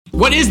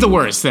What is the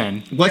worst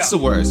then? What's the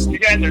worst? You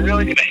guys are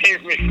really gonna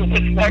hate me for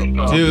this next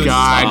one. Dude,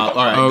 God. stop.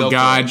 All right, Oh, go for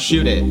God. it.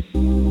 Shoot it.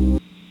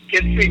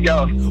 Kids see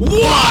ghosts. Wow!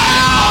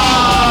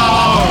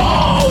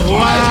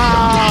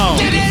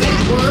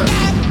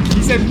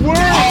 He said word.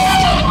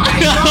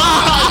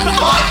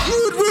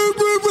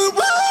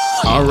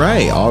 All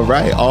right. All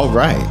right.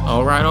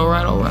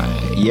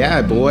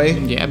 Yeah, boy.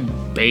 Yeah,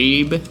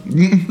 babe. 3,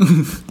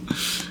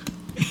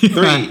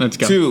 Let's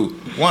go. 2,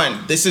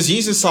 1. This is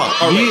Jesus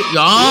Talk. All right.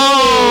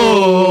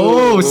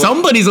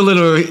 Somebody's a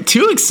little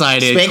too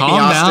excited. Spank me, Calm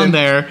down Austin.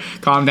 there.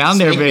 Calm down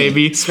there,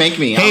 baby. Spank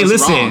me. Hey, I was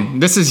listen. wrong.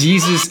 This is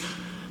Yeezy.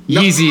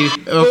 Yeezy.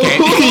 Okay.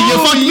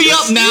 You fucked me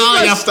up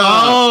now.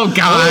 Oh,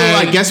 God. Oh,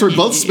 I guess we're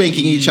both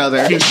spanking each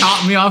other. You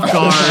caught me off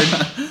guard.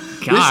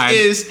 God.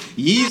 This is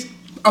Yeezy.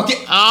 Okay.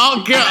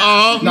 Oh, God.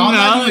 Oh, No, I'm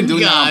not even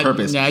doing that on God.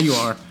 purpose. Yeah, you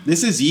are.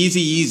 This is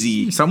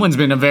Yeezy. Someone's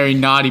been a very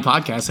naughty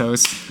podcast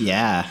host.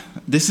 Yeah.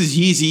 This is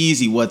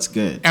Yeezy. What's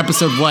good?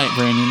 Episode what,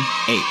 Brandon? 8.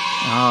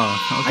 Oh,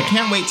 I okay.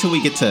 can't wait till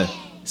we get to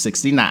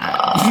 69.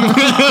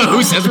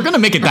 Who says we're going to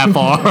make it that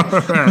far?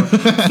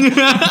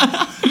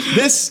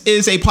 This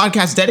is a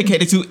podcast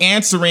dedicated to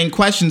answering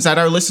questions that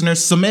our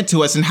listeners submit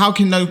to us. And how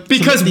can they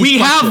Because submit these we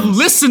have questions?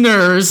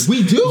 listeners.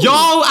 We do.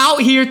 Y'all out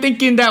here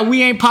thinking that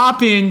we ain't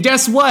popping.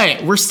 Guess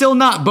what? We're still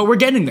not, but we're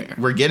getting there.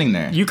 We're getting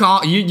there. You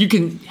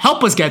can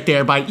help us get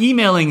there by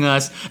emailing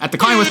us at the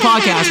Kanye West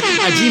Podcast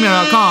at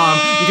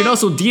gmail.com. You can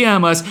also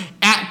DM us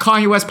at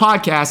Kanye West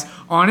Podcast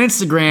on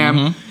Instagram.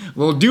 Mm-hmm.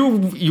 We'll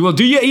do you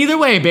either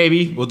way,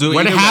 baby. We'll do it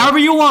either way. however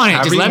you want it.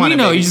 However Just you let want me it,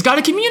 know. baby. You just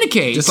gotta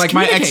communicate. Just like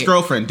my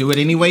ex-girlfriend. Do it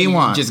any way you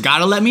want. Just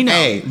gotta let me know.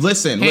 Hey,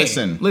 listen.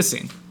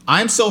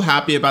 I'm so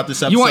happy about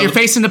this episode. You want your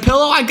face in the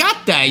pillow? I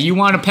got that. You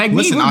want to peg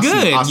Listen, me? We're Austin,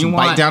 good. Austin, you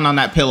bite down on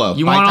that pillow.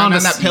 You bite want down on on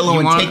the- that pillow you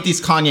and want- take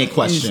these Kanye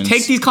questions.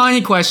 Take these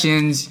Kanye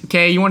questions,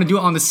 okay? You want to do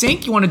it on the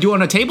sink? You want to do it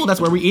on a table?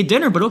 That's where we eat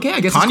dinner, but okay, I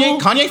guess it's cool.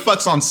 Kanye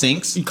fucks on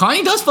sinks.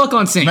 Kanye does fuck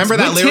on sinks. Remember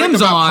that With lyric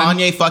Tim's about on.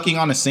 Kanye fucking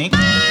on a sink?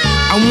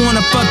 I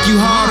wanna fuck you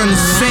hard on the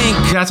sink.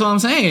 That's what I'm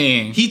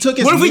saying. He took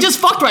his What if we new- just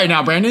fucked right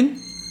now,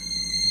 Brandon?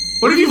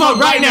 What if you fucked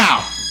right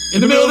now in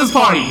the middle of this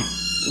party?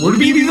 Would it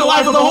be the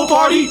life of the whole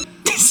party?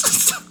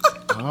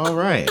 All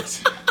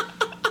right.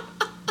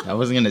 I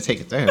wasn't gonna take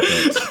it there, but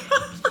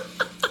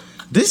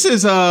this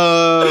is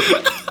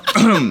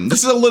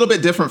this is a little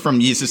bit different from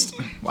Jesus.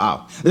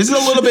 Wow, this is a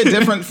little bit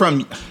different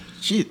from.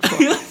 Gee,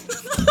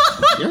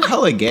 you're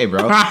hella gay,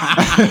 bro.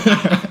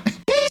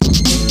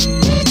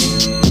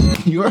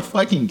 You are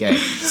fucking gay.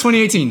 It's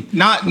 2018.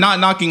 Not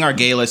knocking our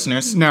gay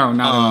listeners. No,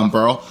 not at all.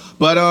 bro.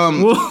 But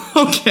Well,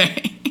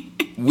 okay.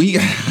 we.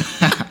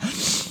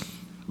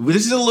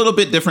 This is a little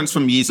bit different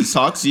from Yeezy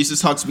Talks. Yeezy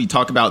Talks, we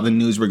talk about the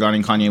news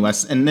regarding Kanye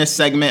West. In this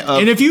segment of...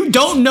 And if you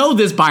don't know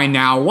this by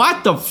now,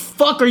 what the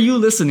fuck are you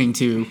listening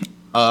to?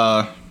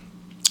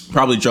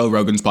 Probably Joe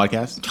Rogan's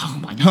podcast. Oh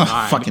my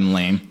God. Fucking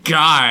lame.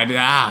 God,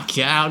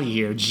 get out of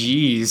here.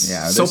 Jeez.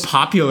 Yeah, so this-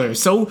 popular.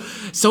 So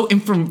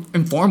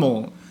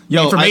informal.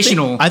 Yo,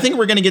 informational. I think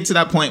we're going to get to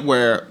that point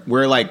where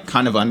we're like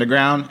kind of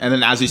underground. And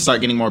then as we start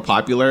getting more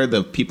popular,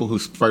 the people who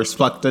first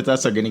fucked with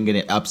us are going to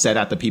get upset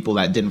at the people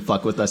that didn't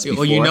fuck with us before.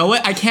 Well, you know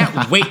what? I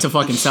can't wait to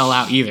fucking sell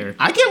out either.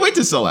 I can't wait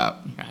to sell out.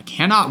 I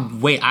cannot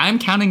wait. I'm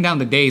counting down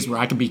the days where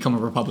I can become a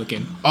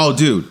Republican. Oh,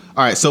 dude.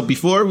 All right. So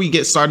before we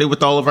get started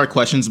with all of our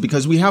questions,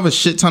 because we have a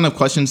shit ton of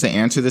questions to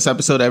answer this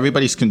episode,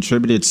 everybody's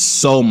contributed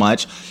so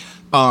much.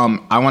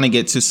 I want to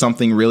get to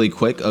something really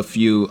quick, a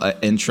few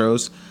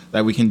intros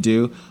that we can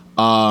do.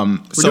 We're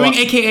doing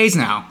AKAs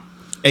now.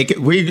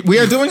 We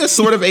are doing a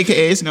sort of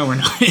AKAs. No, we're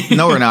not.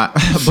 No, we're not.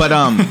 But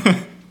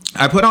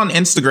I put on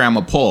Instagram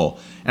a poll,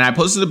 and I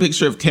posted a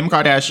picture of Kim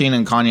Kardashian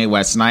and Kanye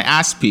West, and I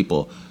asked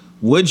people,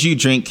 would you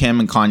drink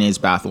Kim and Kanye's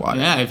bathwater?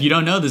 Yeah, if you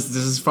don't know this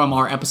is from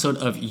our episode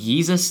of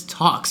Yeezus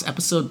Talks.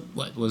 Episode,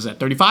 what was that,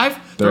 35?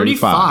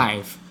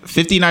 35.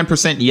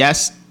 59%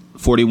 yes,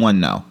 41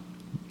 no.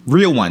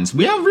 Real ones.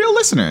 We have real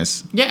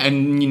listeners. Yeah,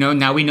 and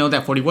now we know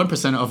that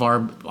 41% of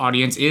our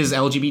audience is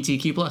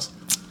LGBTQ+.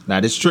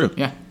 That is true.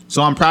 Yeah.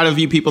 So I'm proud of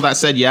you people that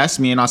said yes.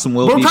 Me and Austin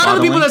will We're be proud of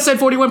the people following. that said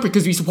 41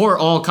 because we support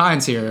all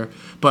kinds here.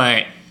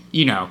 But,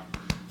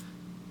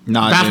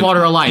 Nah,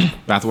 bathwater alike.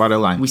 Bathwater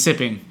line. We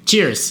sipping.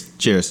 Cheers.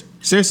 Cheers.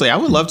 Seriously, I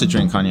would love to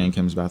drink Kanye and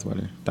Kim's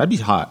bathwater. That'd be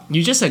hot.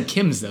 You just said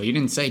Kim's, though. You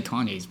didn't say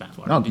Kanye's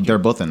bathwater. No, did you? they're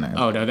both in there.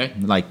 Oh, are they?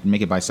 Like,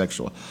 make it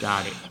bisexual.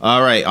 Got it.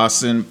 All right,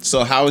 Austin.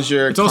 So how's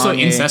your It's also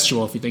Kanye?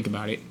 incestual if you think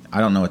about it. I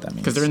don't know what that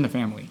means. Because they're in the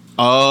family.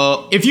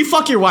 Oh, If you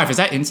fuck your wife, is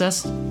that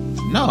incest?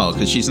 no,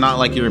 because she's not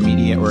like your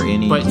immediate or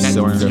any But that's,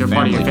 sort of you're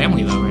part of family. your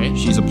family, though, right?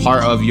 She's a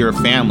part of your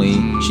family.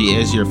 She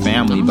is your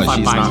family, but If I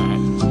she's buy not.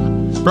 that.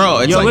 Bro,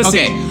 it's Yo, like, listen,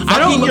 okay, I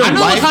don't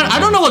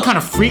fucking know what kind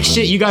of freak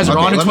shit you guys are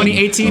Okay, on in let me-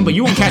 2018, but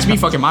you won't catch me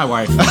fucking my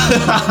wife.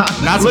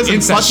 That's some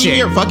incest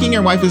shit. fucking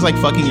your wife is like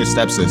fucking your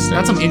stepsister.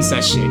 That's some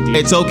incest shit, dude.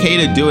 It's okay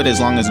to do it as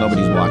long as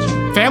nobody's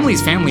watching.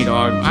 Family's family,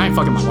 dog. I ain't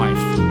fucking my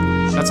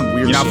wife. That's some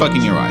weird shit. You're not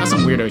fucking your wife. That's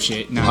some weirdo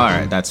shit. No. All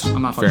right, that's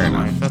I'm not fucking fair my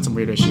enough. wife. That's some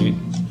weirdo shit.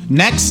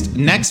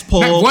 Next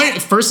poll.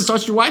 First it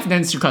starts with your wife,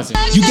 then it's your cousin.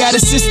 You got a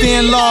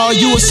sister-in-law,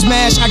 you a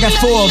smash, I got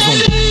 4 of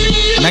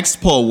them. Next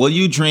poll. Will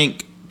you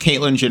drink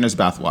Caitlyn Jenner's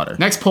bathwater.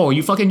 Next poll.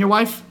 You fucking your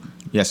wife?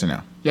 Yes or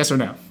no? Yes or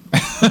no?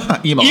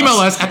 Email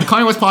us at the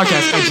Kanye West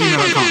Podcast at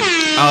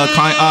gmail.com.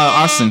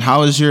 Austin,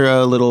 how was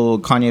your little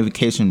Kanye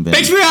vacation been?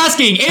 Thanks for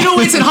asking.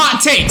 808s and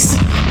hot takes.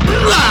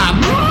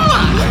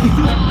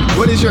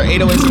 What is your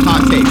 808s and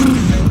hot takes?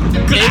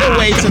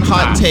 808s and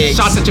hot takes.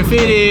 Shots that you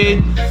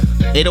fitted.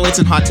 808s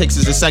and hot takes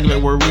is a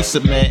segment where we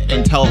submit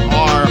and tell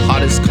our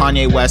hottest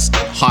Kanye West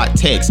hot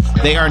takes.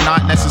 They are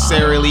not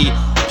necessarily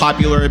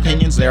popular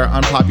opinions. They are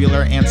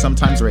unpopular and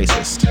sometimes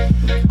racist.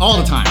 All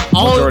the time.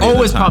 Majority of the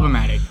Always time.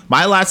 problematic.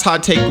 My last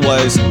hot take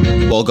was,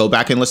 well, go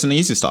back and listen to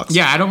Yeezy Talks.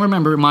 Yeah, I don't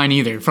remember mine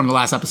either from the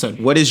last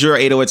episode. What is your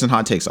 808s and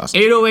hot takes, Austin?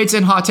 808s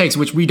and hot takes,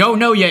 which we don't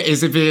know yet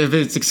is if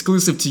it's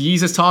exclusive to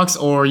Yeezus Talks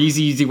or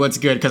Yeezy What's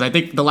Good, because I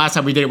think the last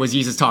time we did it was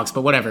Yeezus Talks,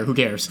 but whatever, who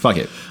cares? Fuck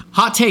it.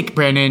 Hot take,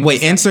 Brandon.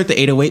 Wait, insert the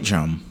 808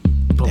 drum.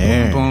 Boom,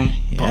 There. boom, boom,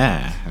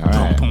 Yeah. boom, All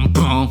right. boom,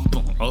 boom,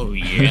 boom. Oh,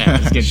 yeah.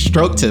 Let's get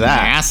Stroke to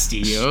that.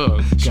 nasty. Oh,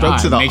 God. Stroke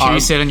to the Make sure you arm.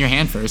 sit on your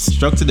hand first.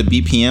 Stroke to the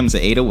BPMs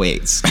of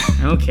 808s.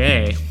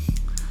 Okay.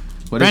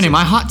 What is Brandon, it?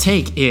 my hot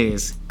take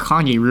is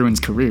Kanye ruins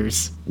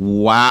careers.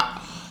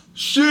 Wow.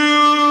 Shoot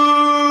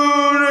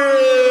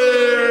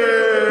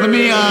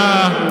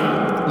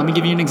Let me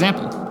give you an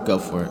example. Go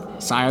for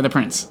it. Sire the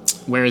Prince.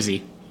 Where is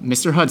he?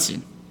 Mr.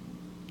 Hudson.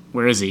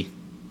 Where is he?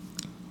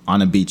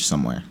 On a beach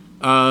somewhere.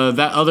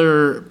 That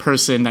other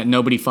person that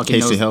nobody fucking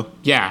knows. Casey Hill?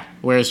 Yeah.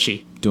 Where is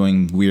she?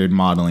 Doing weird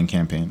modeling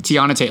campaigns.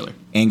 Tiana Taylor.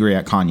 Angry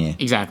at Kanye.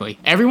 Exactly.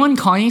 Everyone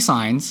Kanye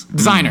signs.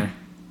 Designer.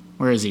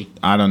 Where is he?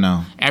 I don't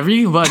know.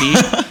 Everybody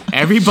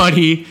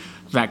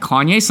that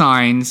Kanye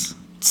signs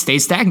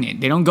stays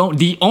stagnant. They don't go.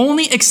 The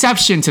only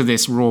exception to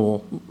this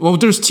rule, well,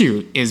 there's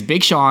two, is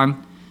Big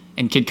Sean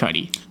and Kid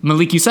Cudi.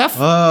 Malik Youssef?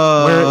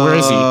 Where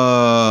is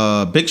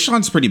he? Big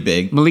Sean's pretty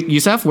big. Malik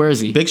Youssef, where is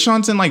he? Big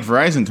Sean's in like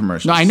Verizon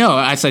commercials. No, I know.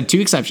 I said two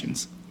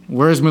exceptions.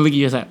 Where's Malik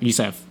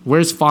Youssef?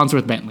 Where's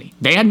Farnsworth Bentley?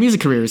 They had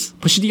music careers.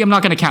 Pusha T, I'm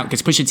not going to count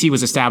because Pusha T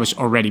was established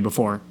already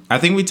before. I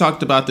think we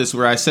talked about this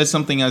where I said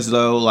something as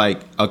though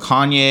like a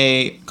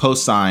Kanye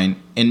cosign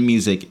in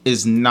music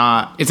is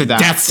not. It's a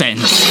death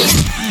sentence.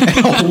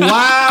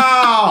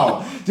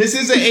 Wow. This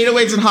is an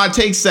 808s and hot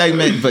takes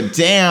segment, but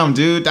damn,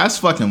 dude, that's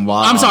fucking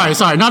wild. I'm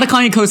sorry. Not a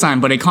Kanye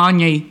cosign, but a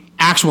Kanye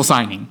actual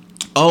signing.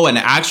 Oh, an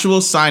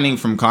actual signing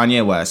from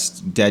Kanye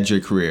West. Dead your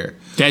career.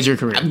 Dead your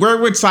career. Where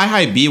would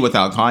Sci-Hi be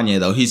without Kanye,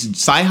 though?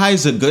 Sci-Hi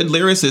is a good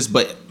lyricist,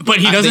 but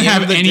He at doesn't the end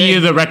have of the any day-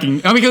 of the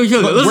recognition. I mean,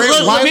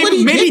 why would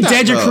he maybe get that,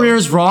 dead your though? career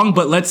is wrong,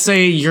 but let's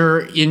say you're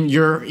in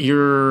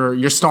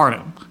your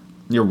stardom.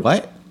 Your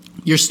what?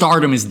 Your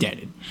stardom is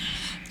dead.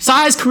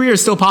 Sai's career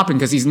is still popping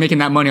because he's making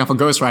that money off of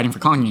ghostwriting for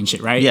Kanye and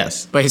shit, right?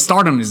 Yes. But his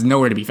stardom is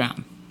nowhere to be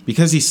found.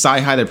 Because he's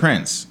Sci-Hi the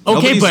Prince. Okay,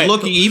 Nobody's but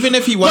looking, even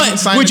if he wasn't But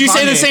signed would to you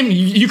say the Kanye, same?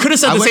 You could have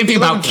said I the wouldn't same be thing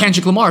about looking for-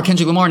 Kendrick Lamar.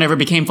 Kendrick Lamar never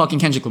became fucking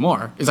Kendrick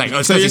Lamar. It's like, oh,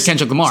 it's So because he's you're-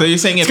 Kendrick Lamar. so you're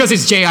saying it's if- because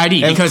it's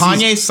JID. if Because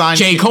Kanye he's signed-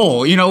 J.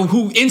 Cole. You know,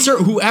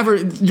 whoever.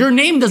 Your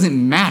name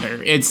doesn't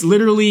matter. It's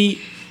literally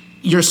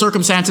your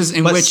circumstances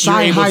in But which you're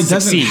able Sci-Hi to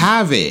doesn't succeed.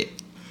 have it.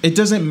 It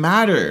doesn't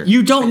matter.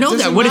 You don't know It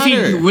that. doesn't What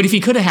matter. if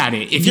he could have had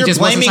it? If You're he just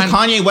wasn't blaming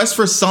signed- Kanye West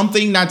for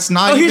something that's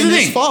not Oh, here's even the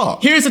his thing. fault.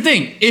 Here's the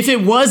thing. If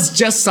it was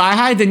just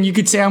Sci-Hi, then you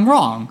could say I'm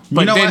wrong.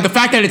 But know then what? the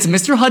fact that it's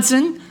Mr.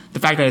 Hudson, the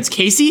fact that it's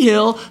Casey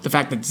Hill, the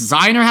fact that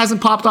Designer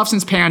hasn't popped off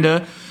since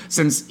Panda,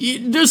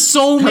 there's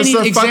so many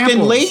they're examples. fucking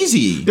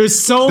lazy. There's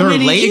so They're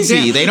many lazy.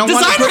 examples. They don't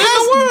wanna Designer put in the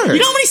has- work. You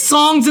know how many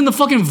songs in the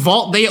fucking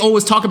vault they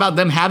always talk about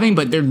them having,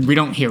 but we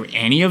don't hear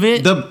any of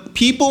it? The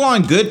people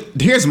on good.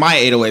 Here's my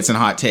 808s and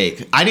hot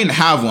take. I didn't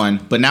have one,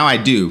 but now I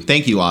do.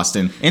 Thank you,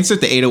 Austin. Insert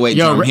the 808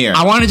 drum here.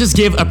 I want to just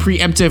give a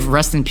preemptive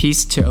rest in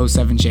peace to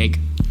 07 Jake.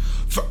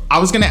 I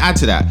was gonna add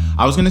to that.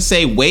 I was gonna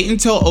say wait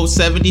until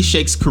 070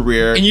 Shake's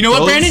career. And you know what,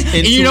 goes Brandon? And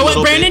into you know a what,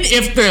 little Brandon?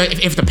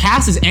 bit- If the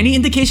past is any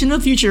indication of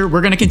the future,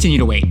 we're gonna continue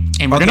to wait,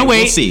 and we're Okay, gonna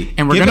wait, we'll see.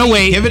 and we're Give gonna it-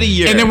 wait, give it a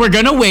year. and then we're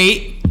gonna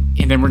wait,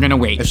 and then we're gonna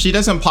wait, If she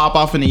doesn't pop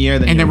off in a year,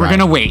 then and then you're we're right.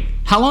 gonna wait.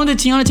 How long did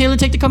Tiana Taylor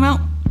take to come out?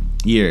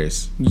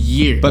 Years.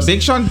 Years. But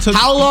Big Sean took.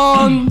 How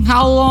long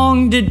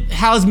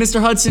has Mr.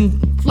 Hudson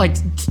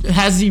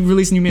has he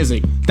released new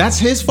music? That's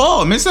his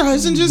fault. Mr.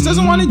 Hudson just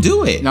doesn't want to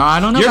do it. No, I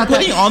don't know. You're about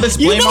putting that. all this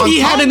blame You know on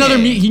he had Kanye. another.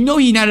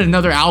 He had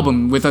another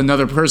album with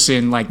another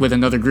person, like with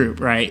another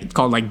group, right? It's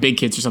called like Big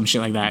Kids or some shit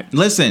like that.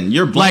 Listen,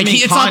 you're Like blaming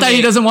it's not that he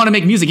Kanye- doesn't want to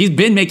make music. He's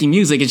been making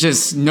music. It's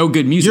just no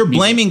good music. You're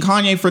blaming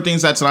Kanye for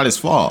things that's not his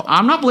fault.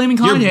 I'm not blaming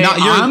You're Kanye. not-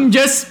 you're- I'm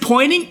just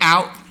pointing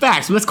out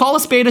facts. Let's call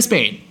a spade a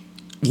spade.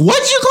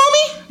 What'd you call me?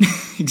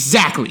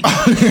 Exactly.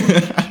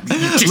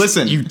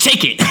 Listen. You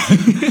take it.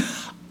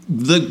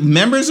 The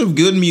members of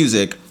good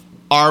music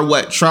are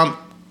what Trump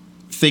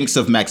thinks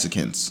of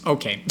Mexicans.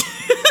 Okay.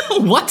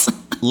 What?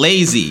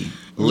 Lazy.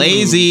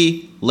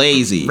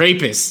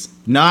 Rapist.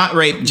 Not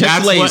rape, just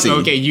That's lazy. What,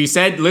 okay, you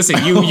said.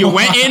 Listen, you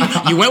went in.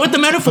 You went with the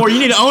metaphor. You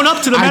need to own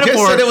up to the I just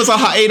metaphor. said it was a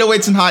hot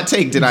 808s and hot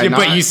take, did I not?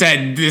 But you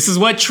said this is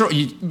what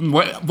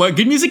what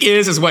good music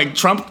is what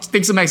Trump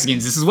thinks of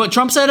Mexicans. This is what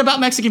Trump said about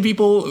Mexican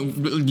people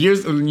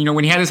years.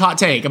 When he had his hot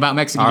take about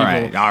Mexican All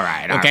people.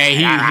 right.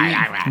 Okay,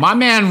 my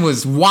man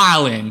was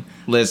wildin'.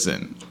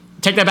 Listen.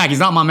 Take that back. He's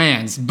not my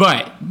man's,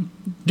 but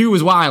Dude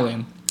was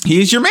wildin'.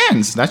 He's your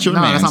man's. That's your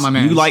No, man's. that's not my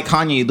man's. You like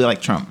Kanye, you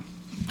like Trump.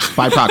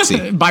 By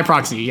proxy. By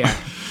proxy, yeah.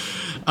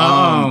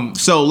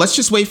 So let's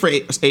just wait for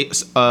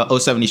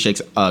 070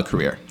 Shake's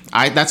career.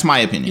 That's my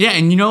opinion. Yeah,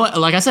 and you know what?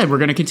 Like I said, we're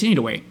going to continue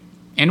to wait.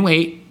 And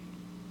wait.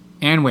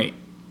 And wait.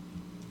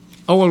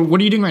 Oh, well,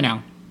 what are you doing right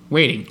now?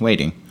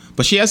 Waiting.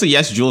 But she has a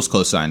Yes Jules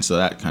cosign, so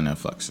that kind of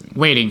fucking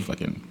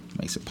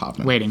makes it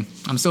poppin'. Waiting.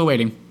 I'm still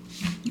waiting.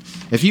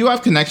 If you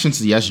have connections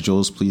to Yes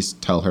Jules, please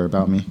tell her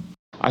about me.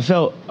 I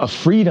felt a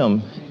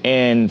freedom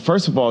in,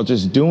 first of all,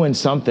 just doing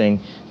something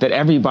that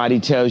everybody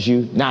tells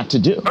you not to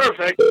do.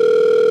 Perfect.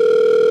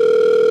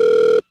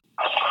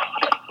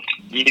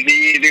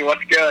 Yeezy,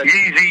 what's good?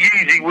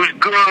 Yeezy, what's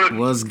good?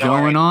 What's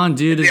going on,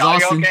 dude? Is It's the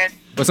audio Austin. okay?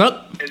 What's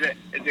up? Is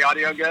the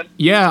audio good?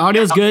 Yeah,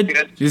 audio's good.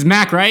 Good. This is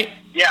Mac, right?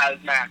 Yeah,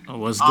 it's Mac. Oh,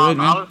 what's good,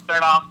 man? I'll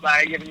start off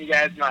by giving you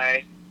guys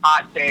my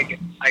hot take,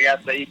 I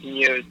guess, that you can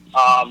use.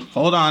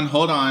 Hold on.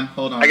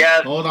 I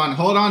guess. Hold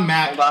on,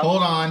 Matt.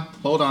 Hold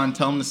Hold on.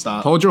 Tell him to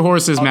stop. Hold your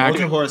horses, Mac. Hold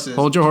your horses.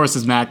 Hold your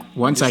horses, Mac.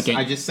 One second.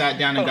 I just sat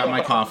down and got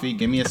my coffee.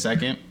 Give me a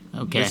second.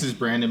 Okay. This is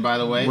Brandon, by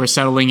the way. We're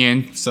settling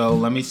in. So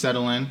let me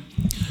settle in.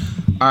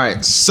 All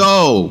right.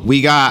 So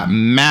we got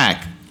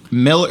Mac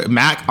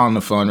on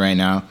the phone right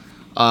now.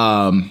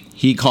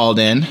 He called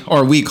in,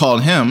 or we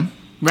called him.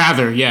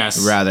 Rather,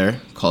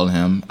 Called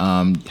him.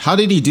 How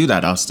did he do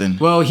that, Austin?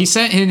 Well, he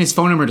sent in his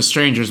phone number to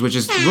strangers, which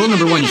is rule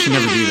number 1. You should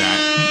never do that.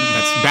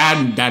 That's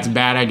bad. That's a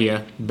bad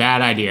idea.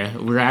 Bad idea.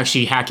 We're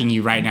actually hacking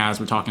you right now as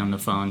we're talking on the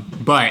phone.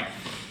 But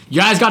you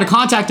guys got to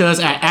contact us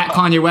at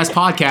Kanye West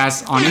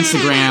Podcast on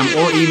Instagram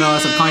or email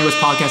us at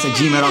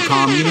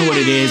KanyeWestPodcast@gmail.com. You know what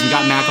it is. We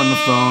got Mac on the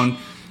phone.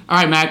 All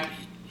right, Mac.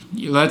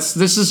 Let's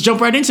just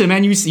jump right into it,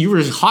 man. You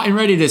were hot and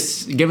ready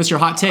to give us your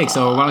hot take.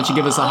 So why don't you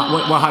give us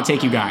what hot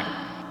take you got?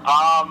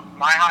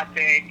 My hot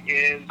take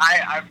is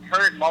I've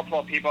heard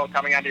multiple people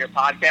coming onto your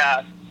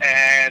podcast,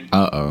 and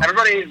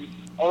everybody's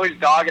always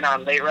dogging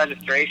on late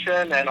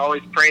registration and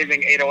always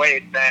praising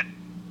 808s. And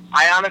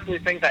I honestly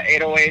think that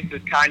 808s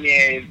is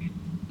Kanye's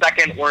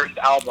second worst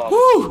album.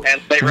 Woo! And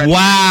late registration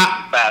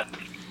is best.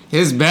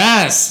 His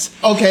best.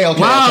 Okay.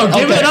 Wow, okay.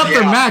 give it up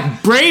for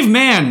Mac. Brave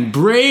man.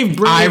 Brave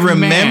I man.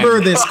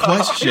 remember this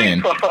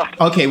question.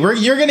 Okay,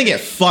 you're gonna get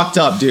fucked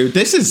up, dude.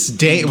 This is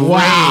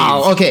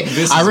wow. Okay,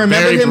 I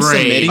remember him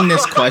submitting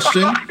this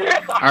question.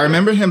 I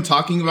remember him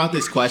talking about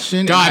this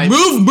question. God,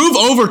 move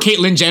over,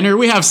 Caitlyn Jenner.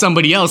 We have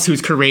somebody else who's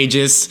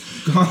courageous.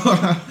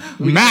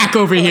 Mac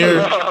over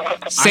here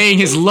saying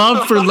his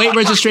love for late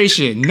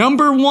registration.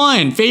 Number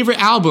 1 favorite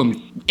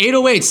album.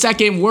 808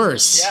 second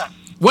worst. Yeah.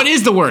 What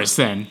is the worst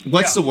then?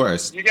 What's the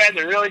worst? You guys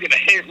are really going to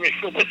hate me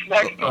for this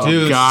next one.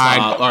 Dude, God.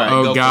 stop. All right,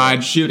 go for God.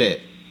 it. Shoot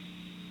it.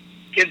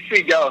 Kids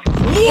See Ghosts.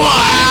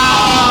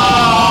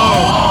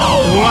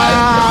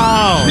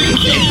 Wow! He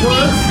said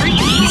worst.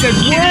 He said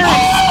worst.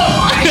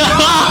 It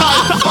hasn't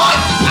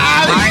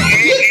had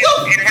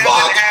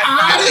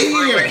Out of time to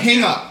here. brew.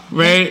 Hang up.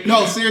 Wait.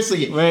 No,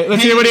 seriously. Wait,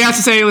 let's hear what he has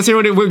to say. Go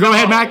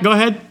ahead, Mac. Go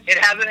ahead. It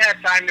hasn't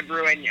had time to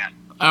brew in yet.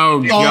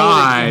 Oh,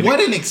 God. What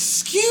an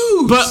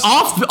excuse. But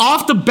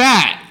off the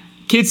bat,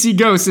 Kids See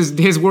Ghosts is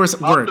his worst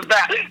Off work. the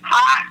bat.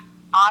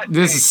 Hot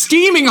This take. is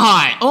steaming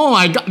hot. Oh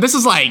my God. This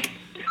is like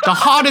the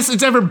hottest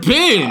it's ever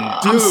been.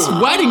 I'm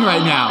sweating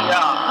right now.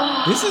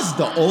 Yeah. This is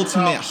the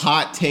ultimate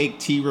hot take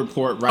tea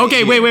report right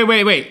Okay, here.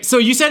 wait. So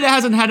you said it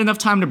hasn't had enough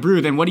time to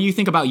brew. Then what do you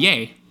think about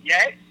Ye?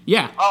 Yay?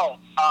 Yeah. Oh,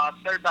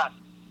 third best.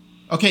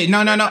 Okay,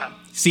 no.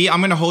 See,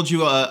 I'm gonna hold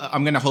you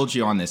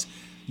on this.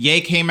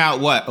 Ye came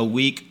out a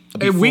week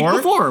before? A week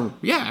before.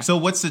 Yeah. So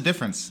what's the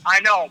difference? I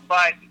know,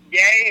 but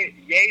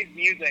Ye's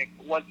music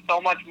was so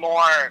much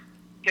more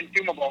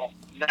consumable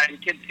than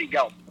Kids See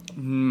Ghosts.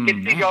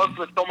 Kids See Ghosts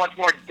was so much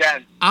more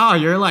dense. Oh,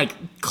 you're like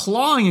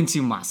clawing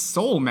into my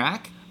soul,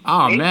 Mac.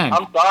 Oh man.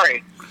 I'm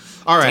sorry.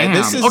 All right, Damn.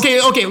 this is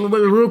Okay, wait,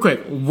 real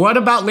quick. What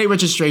about late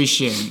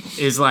registration?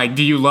 Is like,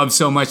 do you love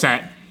so much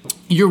that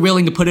you're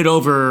willing to put it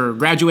over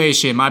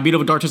Graduation, My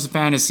Beautiful Dark Twisted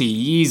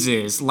Fantasy,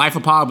 Yeezus, Life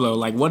of Pablo?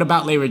 Like, what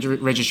about late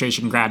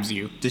registration grabs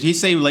you? Did he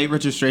say late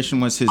registration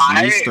was his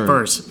least or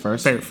First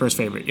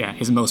favorite. Yeah,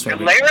 his most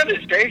favorite. Late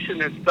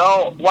registration is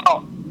so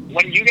well.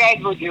 When you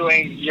guys were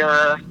doing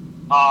your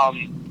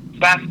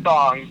best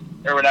songs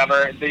or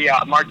whatever, the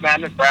March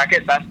Madness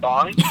bracket best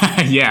songs.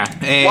 Yeah.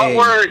 Hey. What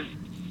were?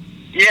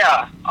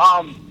 Yeah.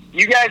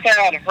 You guys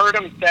had Heard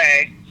 'Em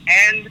Say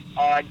and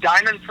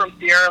Diamonds from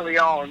Sierra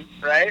Leone,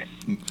 right?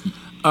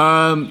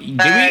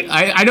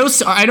 I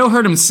know.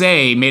 Heard him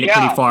say made it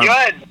pretty far. You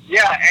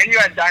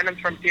had Diamonds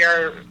from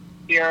Sierra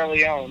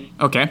Leone.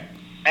 Okay.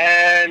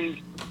 And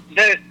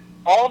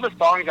all the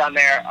songs on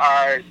there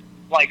are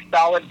like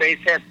solid bass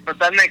hits, but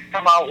then they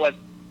come out with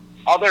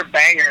other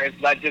bangers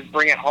that just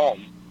bring it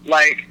home.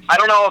 Like, I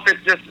don't know if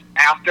it's just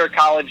after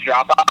College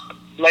Dropout,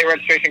 late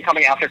registration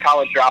coming after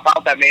College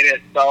Dropout, that made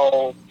it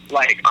so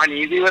like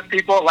uneasy with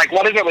people. Like,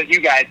 what is it with you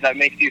guys that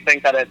makes you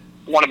think that it's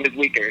one of his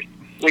weakers?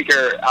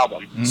 weaker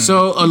album.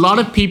 So a lot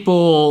of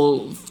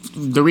people,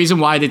 the reason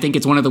why they think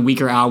it's one of the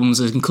weaker albums,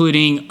 is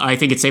including, I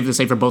think it's safe to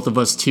say for both of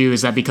us too,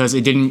 is that because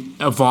it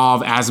didn't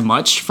evolve as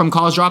much from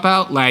College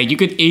Dropout. Like, you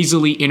could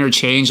easily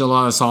interchange a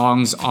lot of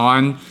songs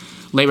on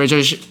Late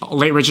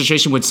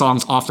Registration with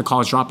songs off the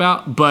College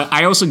Dropout. But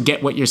I also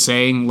get what you're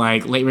saying.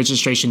 Like, Late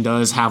Registration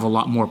does have a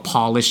lot more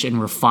polished and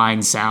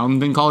refined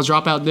sound than College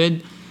Dropout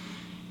did.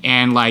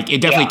 And like, it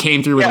definitely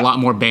came through with a lot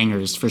more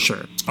bangers for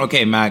sure.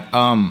 Okay, Mac.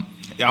 I'm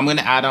going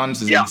to add on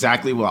to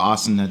exactly what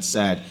Austin had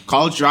said.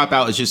 College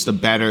Dropout is just a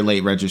better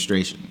Late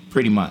Registration,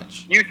 pretty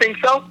much. You think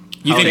so?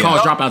 You think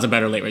College Dropout's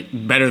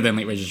better than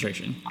Late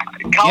Registration?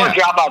 College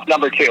Dropout's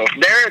number 2.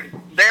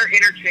 They're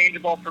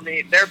interchangeable for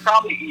me. They're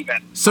probably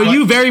even. So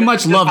you very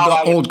much love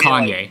the old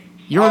Kanye.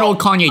 You're an old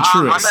Kanye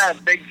truist. I'm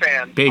a big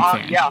fan. Big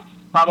fan. Yeah.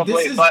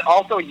 Probably, but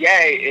also Ye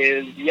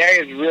is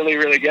really,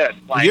 really good.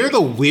 Like, you're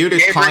the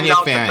weirdest Ye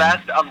Kanye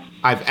fan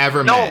I've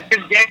ever met. No,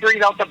 because Ye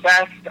brings out the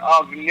best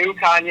of new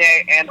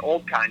Kanye and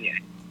old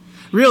Kanye.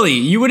 Really?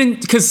 You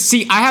wouldn't? Because,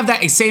 see, I have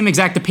that same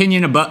exact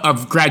opinion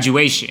of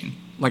Graduation.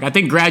 Like, I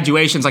think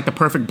Graduation's like the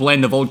perfect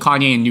blend of old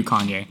Kanye and new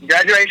Kanye.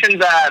 Graduation's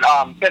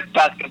that fifth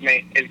best with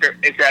me is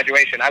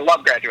Graduation. I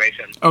love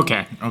Graduation.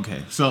 Okay.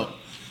 So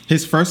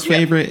his first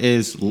favorite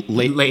is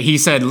He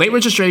said Late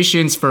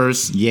Registration's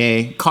first.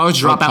 Ye.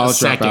 College Dropout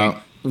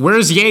second.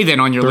 Where's Ye then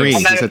on your 3. list?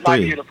 And then He's it's a My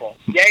 3. Beautiful.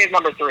 Ye is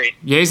number 3.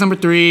 Ye's number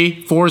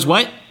 3. 4 is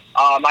what?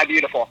 My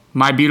Beautiful.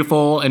 My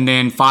Beautiful. And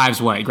then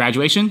 5's what?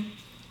 Graduation?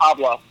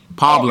 Pablo.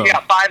 Oh, yeah,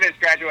 5 is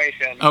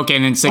Graduation. Okay,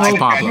 and then 6 is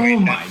Pablo. Oh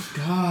my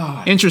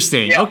god.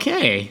 Interesting. Yeah.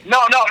 Okay. No.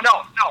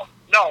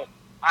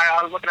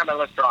 I was looking at my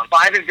list wrong.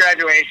 5 is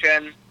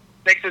Graduation.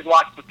 6 is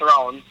Watch the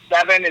Throne.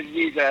 7 is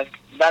Jesus.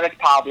 Then it's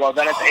Pablo.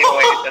 Then it's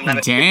 808. And then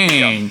it's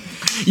Dang.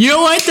 You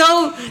know what,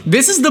 though?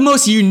 This is the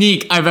most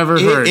unique I've ever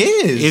heard.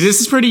 It is.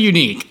 This is pretty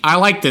unique. I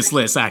like this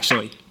list,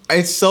 actually.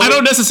 It's so. I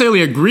don't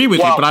necessarily agree with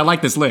it, but I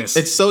like this list.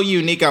 It's so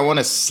unique. I want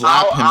to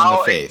slap him in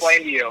the face. I'll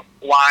explain to you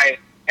why.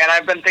 And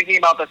I've been thinking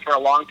about this for a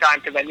long time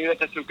because I knew that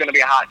this was going to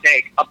be a hot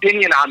take.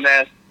 Opinion on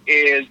this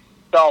is,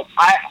 so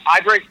I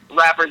break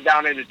rappers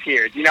down into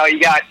tiers. You know, you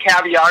got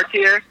Caviar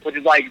tier, which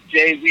is like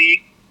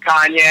Jay-Z,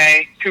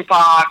 Kanye,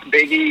 Tupac,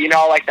 Biggie, you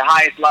know, like the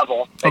highest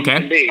level that you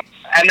can be.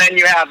 And then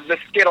you have the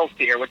Skittles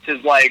tier, which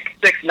is like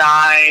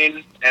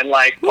 6ix9ine and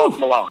like Post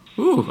Malone.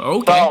 Ooh,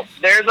 okay. So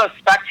there's a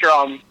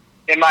spectrum,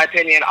 in my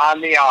opinion, on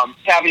the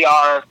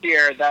Caviar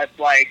tier that's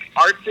like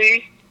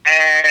artsy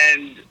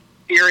and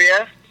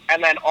serious,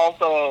 and then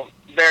also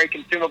very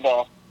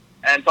consumable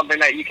and something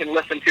that you can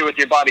listen to with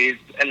your buddies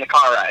in the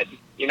car ride,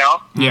 you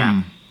know?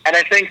 Yeah. And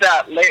I think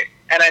that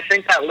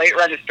Late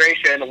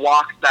Registration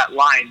walks that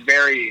line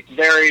very,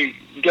 very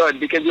good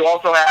because you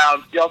also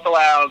have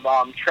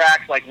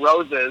tracks like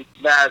Roses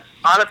that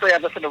honestly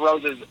I've listened to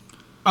Roses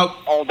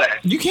all day.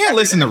 You can't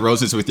listen to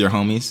Roses with your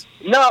homies.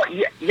 No,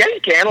 yeah, you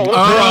can. A little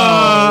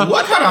Bro,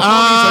 what kind of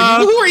homies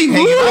are you? Who are you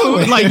hanging out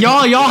with? Like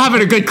y'all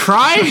having a good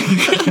cry?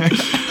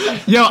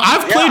 Yo,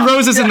 I've played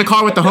Roses in the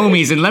car with the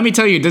homies, and let me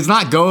tell you, it does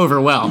not go over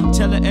well.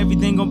 Tell her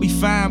everything gonna be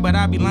fine, but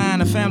I be lying.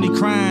 The family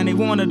crying, they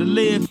want her to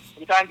live.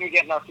 Sometimes we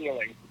get no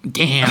feelings.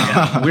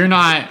 Damn,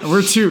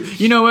 we're too.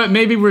 You know what?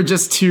 Maybe we're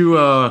just too.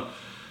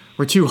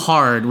 We're too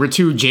hard. We're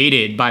too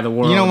jaded by the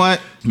world. You know what?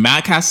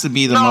 Mac has to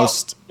be the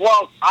most.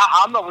 Well,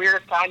 I'm the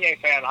weirdest Kanye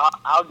fan.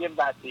 I'll give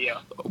that to you.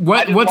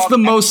 What's the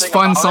most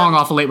fun song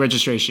off of Late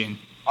Registration?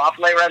 Off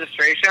Late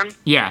Registration?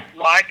 Yeah.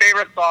 My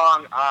favorite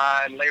song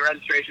on Late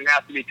Registration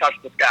has to be Touch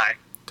the Sky.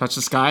 Touch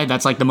the Sky?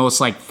 That's like the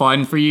most like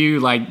fun for you?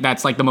 Like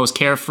that's like the most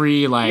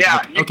carefree? Like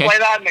yeah, you play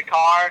that in the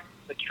car,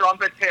 the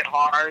trumpets hit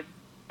hard,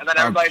 and then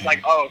everybody's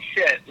like, oh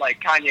shit,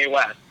 like Kanye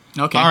West.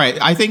 Okay. All right.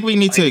 I think we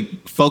need to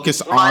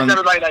focus Reminds on.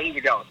 everybody that he's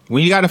a ghost.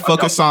 We got to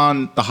focus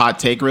on the hot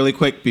take really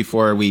quick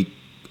before we.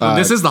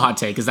 This is the hot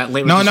take. Is that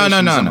Late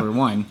Registration number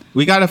 1?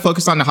 We got to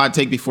focus on the hot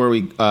take before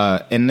we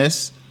end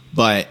this.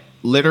 But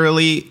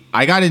literally,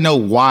 I got to know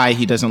why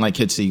he doesn't like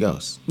Kids See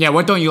Ghosts. Yeah.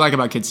 What don't you like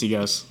about Kids See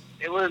Ghosts?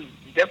 It was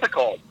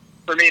difficult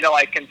for me to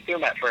like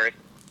consume at first,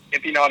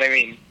 if you know what I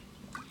mean.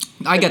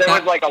 I get that. There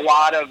was like a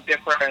lot of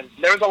different.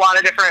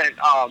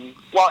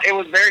 Well, it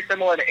was very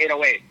similar to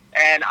 808.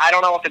 And I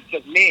don't know if it's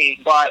just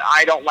me, but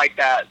I don't like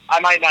that.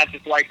 I might not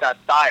just like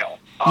that style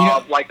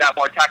of like that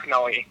more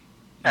techno-y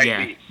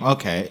type beat.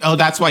 Okay. Oh,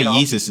 that's why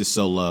Yeezus is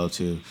so low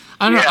too.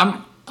 I don't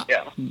know.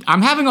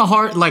 I'm having a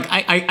hard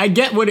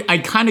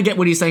I kind of get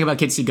what he's saying about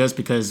Kids See Ghosts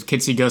because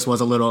Kids See Ghosts was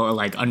a little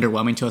like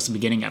underwhelming to us at the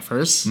beginning at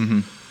first.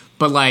 Mm-hmm.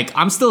 But like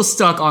I'm still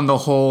stuck on the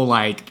whole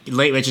like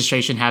Late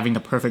Registration having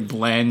the perfect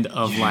blend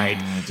of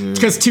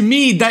because to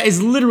me that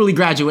is literally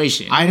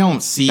Graduation. I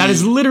don't see that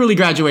is literally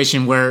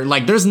Graduation where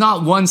like there's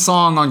not one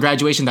song on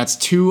Graduation that's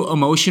too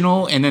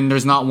emotional and then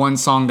there's not one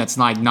song that's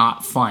like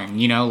not fun,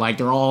 you know, like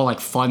they're all like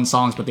fun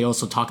songs but they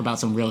also talk about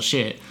some real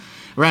shit.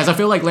 Whereas I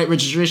feel like Late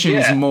Registration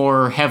is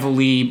more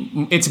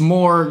it's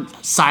more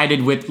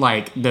sided with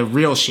like the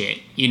real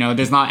shit, you know,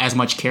 there's not as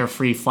much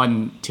carefree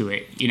fun to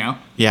it, you know?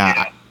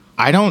 Yeah.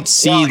 I don't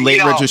see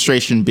Late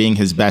Registration being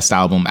his best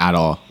album at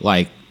all.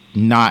 Like,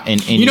 not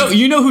in any.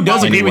 You know who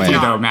does agree with way. you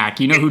though, Mac.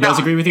 You know who does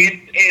agree with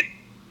you?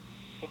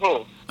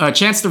 Who?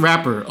 Chance the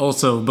Rapper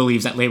also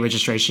believes that Late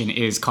Registration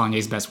is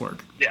Kanye's best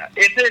work. Yeah,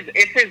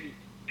 it's his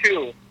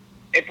two.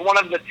 It's one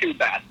of the two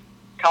best.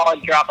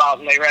 College Dropout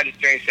and Late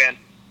Registration.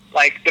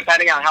 Like,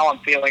 depending on how I'm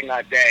feeling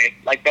that day,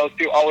 like, those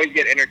two always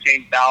get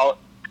interchanged out.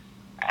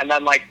 And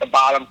then, like, the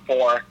bottom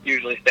four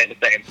usually stay the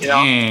same, you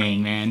know?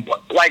 Dang, man.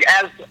 Like,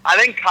 I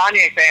think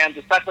Kanye fans,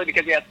 especially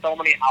because he has so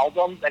many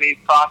albums and he's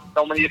crossed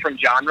so many different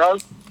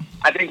genres,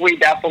 I think we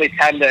definitely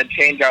tend to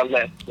change our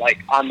list, like,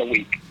 on the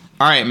week.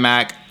 All right,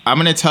 Mac, I'm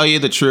going to tell you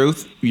the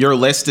truth. Your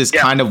list is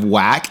kind of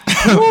whack,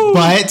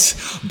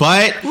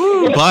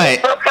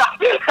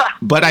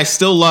 but I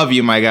still love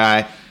you, my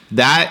guy.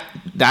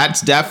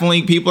 That's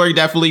definitely, people are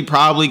definitely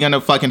probably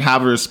gonna fucking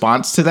have a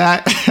response to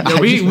that.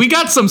 No, we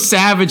got some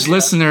savage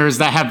listeners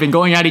that have been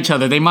going at each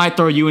other. They might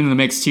throw you in the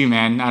mix too,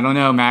 man. I don't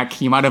know, Mac.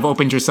 You might have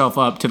opened yourself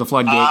up to the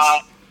floodgates.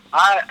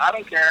 I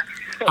don't care.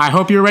 I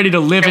hope you're ready to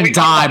live and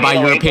die by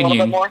your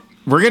opinion.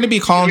 We're gonna be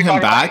calling him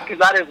back because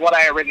that is what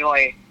I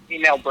originally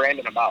emailed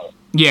Brandon about.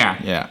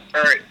 Yeah.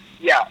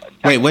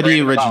 Wait, what did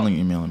you originally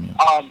email him?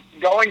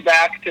 Going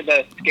back to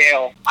the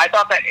scale, I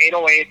thought that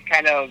 808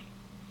 kind of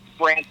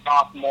branched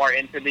off more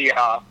into the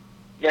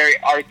very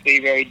artsy,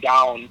 very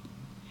down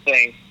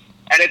thing.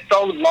 And it's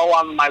so low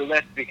on my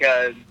list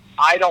because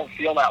I don't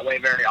feel that way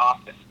very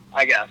often,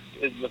 I guess,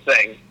 is the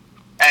thing.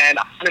 And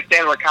I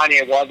understand where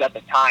Kanye was at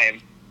the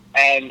time.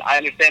 And I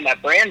understand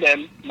that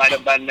Brandon might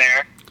have been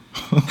there.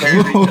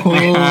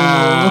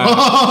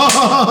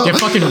 Get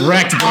fucking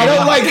wrecked, bro. I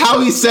don't like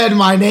how he said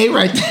my name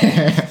right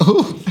there.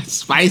 Ooh, that's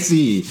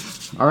spicy.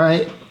 All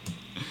right.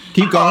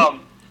 Keep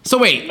going. So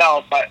wait.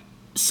 No, but...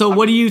 So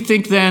what do you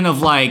think then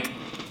of like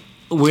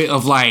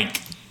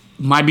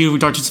My Beautiful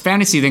Dark Twisted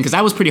Fantasy then? Because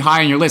that was pretty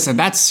high on your list, and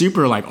that's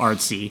super like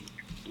artsy.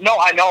 No,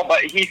 I know, but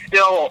he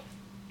still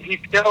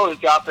is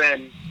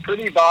dropping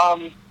pretty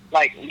bomb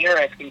like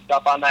lyrics and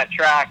stuff on that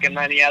track, and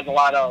then he has a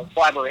lot of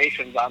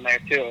collaborations on there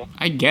too.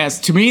 I guess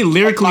to me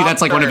lyrically, Monster,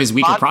 that's like one of his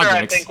weaker Monster,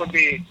 projects. I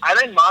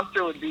think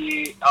Monster would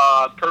be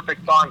a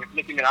perfect song if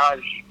Nicki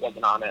Minaj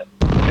wasn't on it.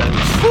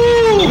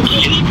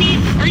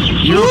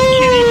 You're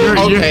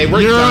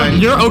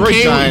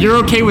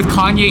okay with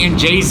Kanye and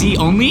Jay-Z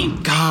only?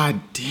 God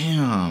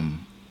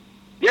damn.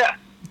 Yeah.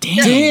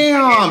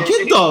 Damn.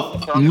 Get the.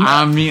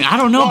 I mean, I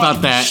don't know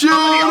about that. Shoot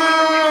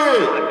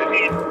I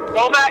mean,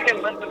 go back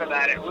and listen to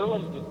that. It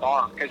ruins the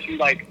song because she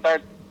like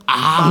starts.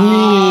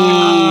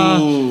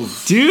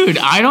 Dude,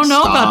 I don't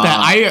know about that.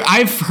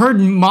 I've heard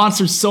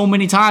Monster so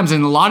many times,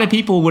 and a lot of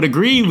people would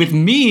agree with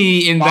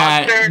me in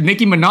that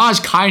Nicki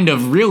Minaj kind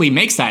of really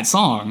makes that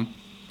song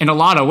in a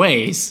lot of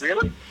ways.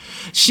 Really?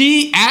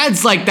 She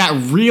adds like that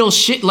real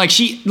shit, like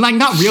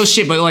not real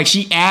shit, but like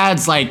she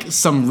adds like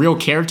some real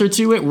character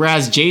to it,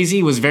 whereas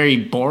Jay-Z was very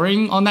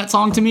boring on that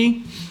song to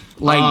me.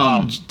 Like,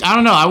 I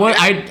don't know.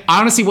 I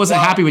honestly wasn't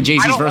happy with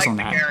Jay-Z's verse on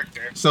that.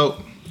 Character.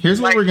 So here's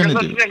what we're gonna do.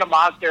 You're listening to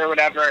Monster or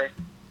whatever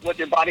with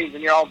your buddies,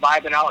 and you're all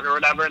vibing out or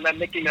whatever, and then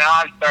Nicki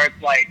Minaj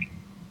starts like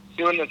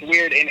doing this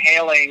weird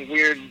inhaling,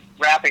 weird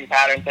rapping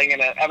pattern thing,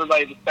 and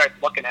everybody just starts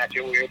looking at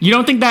you weird. You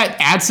don't think that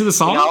adds to the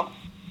song? You know?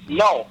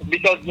 No,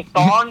 because the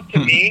song to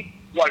me,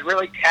 what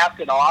really caps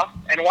it off,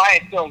 and why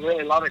I still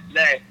really love it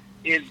today,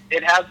 is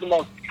it has the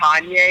most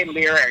Kanye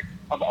lyrics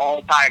of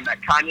all time that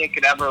Kanye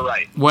could ever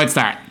write. What's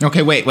that?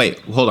 Okay, wait,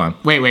 hold on.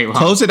 Wait.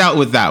 Close it out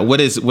with that.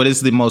 What is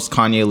the most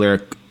Kanye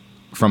lyric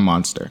from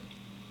Monster?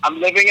 I'm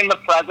living in the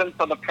present,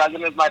 so the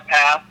present is my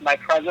past. My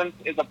present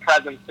is a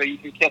present, so you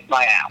can kiss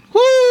my ass.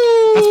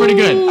 Woo! That's pretty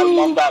good. I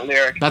love that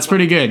lyric. That's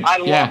pretty good. I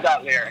love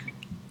that lyric.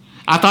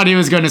 I thought he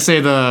was going to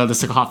say the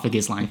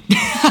sarcophagus line.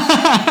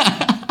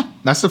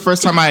 That's the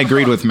first time I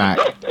agreed with Mac.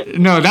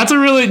 No, that's a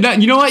really.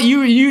 You know what?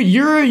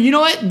 You know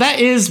what? That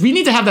is. We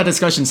need to have that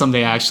discussion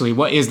someday. Actually,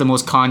 what is the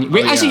most Kanye?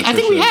 Wait, actually, I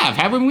think we have,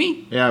 haven't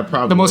we? Yeah,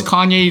 probably. The most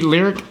Kanye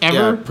lyric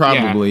ever. Yeah,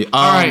 probably. Yeah.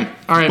 All right.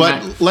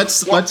 But Matt.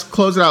 let's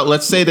close it out.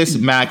 Let's say this,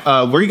 Mac.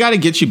 We got to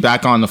get you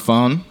back on the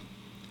phone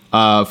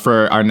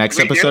for our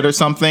next episode or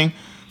something,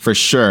 for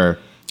sure.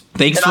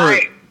 Thanks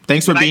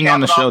for being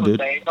on the show,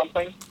 dude.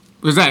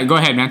 What's that? Go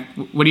ahead, man.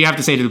 What do you have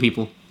to say to the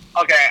people?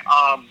 Okay,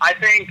 I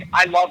think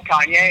I love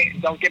Kanye.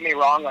 Don't get me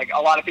wrong. Like,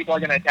 a lot of people are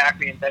going to attack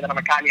me and say that I'm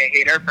a Kanye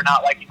hater for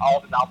not liking all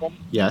of his albums.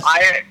 Yes.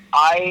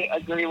 I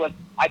agree with...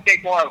 I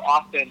take more of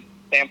Austin's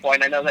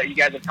standpoint. I know that you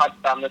guys have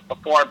touched on this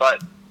before,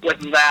 but with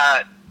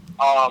that,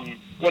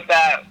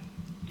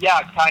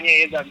 yeah,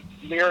 Kanye is a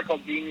lyrical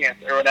genius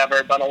or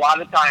whatever, but a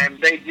lot of times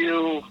they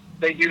do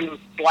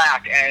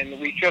slack, and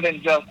we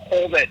shouldn't just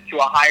hold it to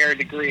a higher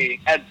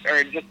degree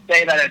or just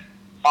say that it's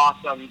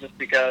awesome just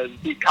because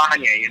he's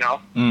Kanye, you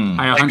know?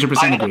 I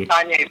 100% agree.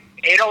 Kanye,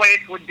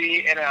 808 would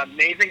be an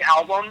amazing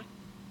album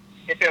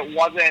if it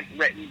wasn't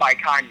written by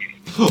Kanye.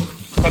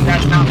 But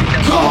that's not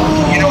because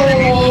you know what I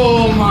mean?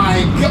 Oh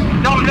my god!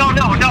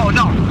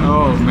 No.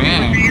 Oh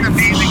man. It would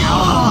be an amazing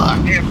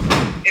album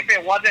if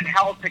it wasn't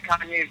held to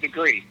Kanye's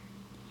degree.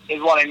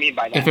 Is what I mean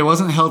by that. If it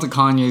wasn't held to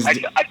Kanye's, I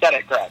said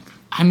it correct.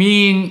 I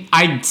mean,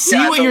 I see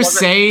what you're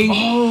saying.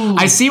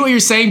 I see what you're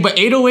saying, but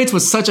 808s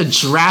was such a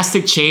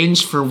drastic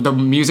change for the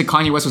music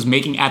Kanye West was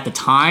making at the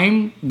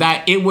time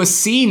that it was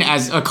seen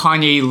as a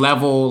Kanye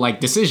level like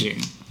decision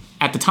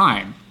at the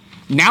time.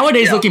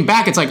 Nowadays, looking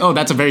back, it's like, oh,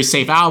 that's a very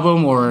safe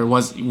album or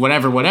was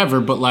whatever.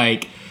 But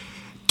like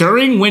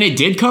during when it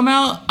did come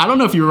out, I don't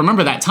know if you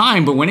remember that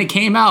time, but when it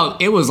came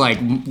out, it was like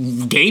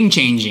game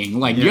changing.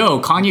 Like, yo,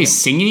 Kanye's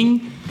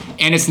singing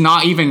and it's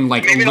not even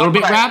like a little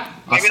bit rap.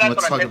 Maybe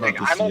that's what I'm missing.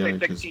 I'm only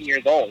 16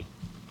 years old.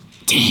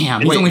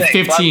 Damn, he's only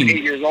 15.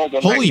 8 years old.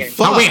 Holy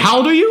fuck. Oh, wait, how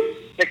old are you?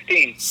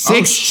 16.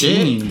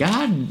 16.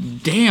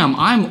 God damn,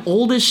 I'm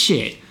old as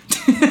shit.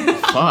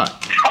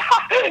 Fuck.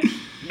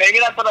 Maybe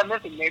that's what I'm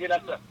missing. Maybe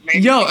that's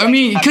it. Yo, I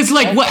mean, because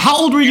like, what? How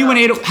old were you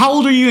How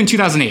old are you in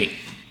 2008?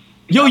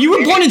 Yo, you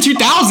were born in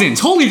 2000s.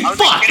 Holy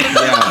fuck.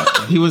 Yeah,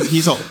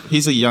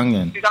 he's a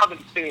youngin.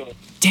 2002.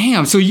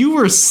 Damn, so you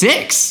were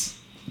 6.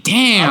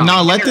 Damn.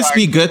 No, let this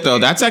be good though.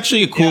 That's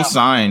actually a cool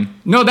sign.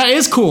 No, that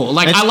is cool.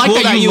 Like, it's I like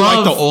cool that you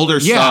love like the older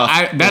stuff.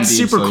 Yeah, that's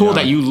super cool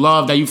that you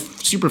love that you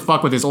super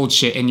fuck with his old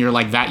shit and you're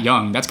like that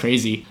young. That's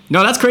crazy.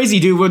 No, that's crazy,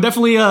 dude. We'll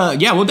definitely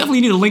we'll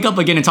definitely need to link up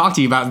again and talk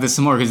to you about this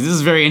some more because this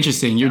is very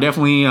interesting. You're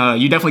definitely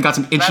you definitely got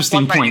some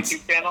interesting points.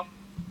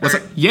 What's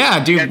up?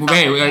 Yeah, dude.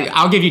 Hey,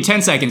 I'll give you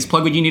 10 seconds.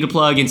 Plug what you need to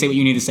plug and say what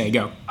you need to say.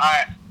 Go. All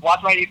right.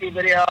 Watch my YouTube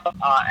video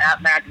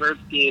at Mac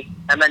Versky,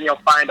 and then you'll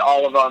find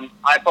all of them.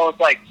 I post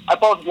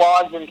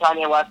vlogs and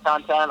Kanye West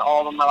content. All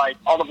of them are like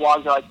all the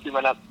vlogs are like 2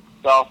 minutes,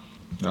 so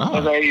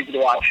they're very easy to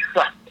watch.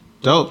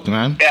 Dope,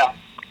 man. Yeah.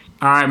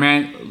 All right,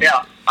 man. Yeah.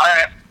 All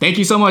right. Thank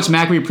you so much,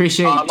 Mac. We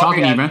appreciate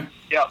talking to you, man.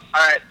 Yeah. All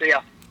right. See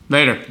ya.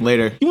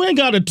 Later. You ain't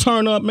got to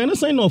turn up, man.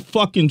 This ain't no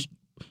fucking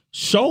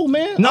show,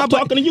 man. I'm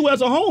talking to you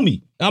as a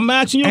homie. I'm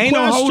asking you a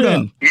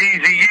question.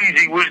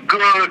 Yeezy was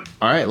good.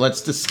 All right,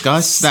 let's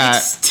discuss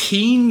that.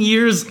 16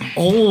 years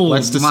old.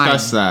 Let's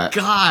discuss that.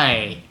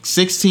 Guy.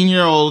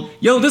 16-year-old.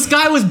 Yo, this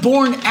guy was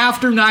born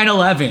after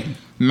 9/11.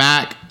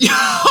 Mac. Yo,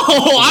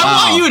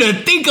 I want you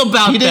to think about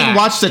that. He didn't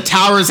watch the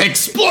towers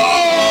explode.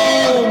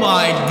 Oh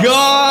my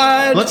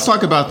god. Let's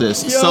talk about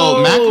this. Yo.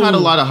 So Mac had a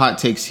lot of hot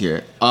takes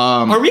here.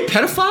 Are we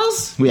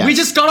pedophiles? Yes. We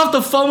just got off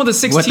the phone with a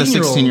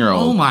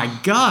 16-year-old. Oh my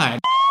god.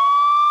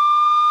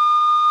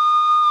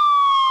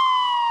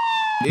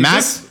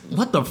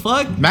 What the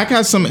fuck? Mac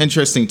has some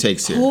interesting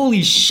takes here.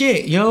 Holy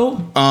shit, yo.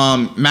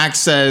 Mac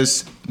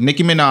says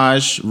Nicki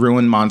Minaj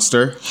ruined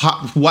Monster.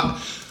 What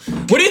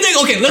do you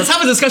think? Okay, let's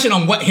have a discussion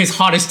on what his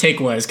hottest take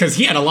was, because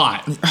he had a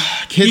lot.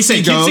 He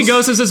said Kids and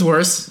Ghosts is his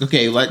worst.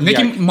 Okay,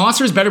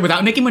 Monster is better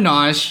without Nicki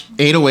Minaj.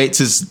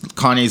 808s is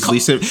Kanye's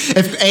least. If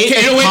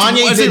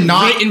Kanye did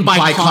not written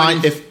by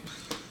Kanye,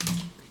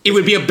 it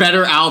would be a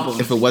better album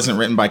if it wasn't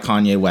written by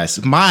Kanye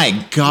West.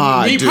 My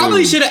God, we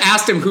probably should have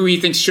asked him who he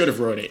thinks should have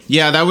wrote it.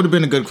 Yeah, that would have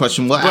been a good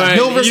question. Well,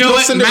 he'll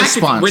listen to the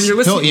response. When you're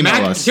listening, he'll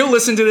email us. He'll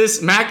listen to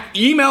this. Mac,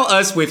 email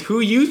us with who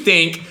you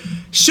think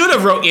should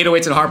have wrote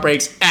 808s and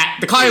Heartbreaks at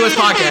the Kanye West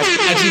Podcast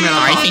at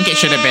gmail.com. I think it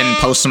should have been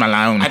Post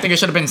Malone. I think it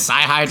should have been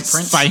Sci-Hi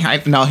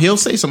Prince. No, he'll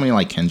say something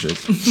like Kendrick.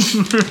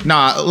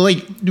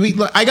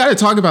 I got to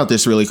talk about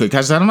this really quick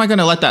because I'm not going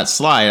to let that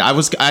slide.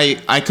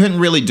 I couldn't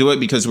really do it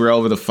because we're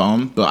over the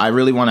phone, but I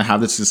really want to have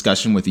this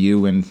discussion with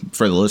you and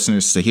for the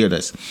listeners to hear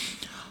this.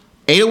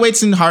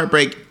 808s and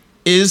Heartbreak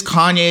is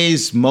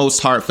Kanye's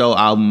most heartfelt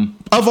album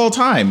of all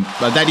time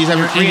that he's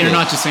ever created. And you're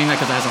not just saying that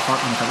because it has a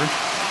heart on the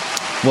cover?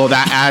 Well,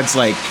 that adds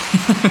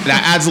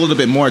a little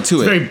bit more to it.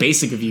 It's very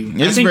basic of you.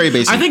 It's very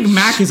basic. I think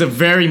Mac is a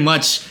very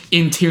much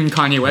in tune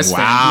Kanye West fan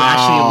who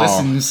actually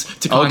listens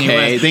to Kanye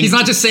West. He's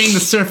not just saying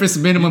the surface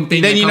minimum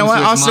thing. Then you know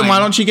what, Austin? Why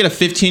don't you get a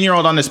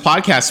 15-year-old on this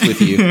podcast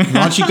with you?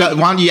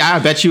 I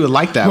bet you would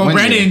like that. Well,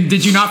 Brennan,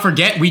 did you not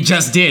forget? We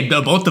just did,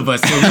 both of us.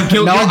 So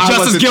you're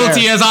just as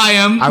guilty as I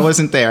am. I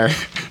wasn't there.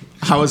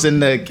 I was in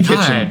the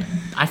kitchen.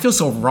 I feel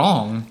so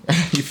wrong.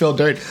 You feel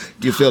dirty?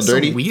 You feel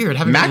dirty? So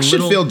weird. Max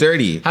should feel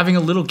dirty. Having a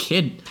little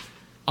kid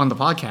on the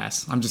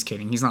podcast. I'm just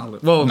kidding. He's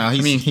not. Well, no,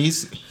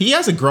 he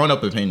has a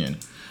grown-up opinion,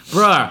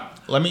 bruh.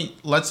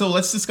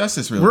 Let's discuss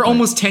this really. We're quick.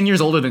 almost 10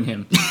 years older than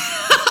him.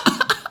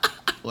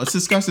 Let's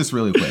discuss this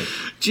really quick.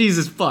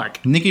 Jesus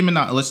fuck. Nicki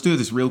Minaj. Let's do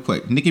this real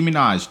quick. Nicki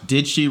Minaj.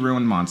 Did she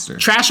ruin Monster?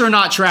 Trash or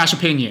not trash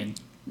opinion?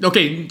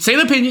 Okay, say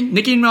the opinion.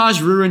 Nicki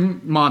Minaj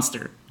ruined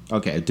Monster.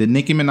 Okay, did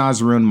Nicki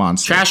Minaj ruin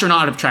Monster? Trash or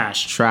not of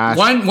trash? Trash.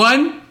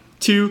 1,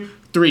 2,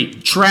 3.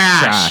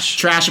 Trash.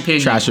 Trash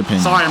opinion. Trash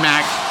opinion. Sorry,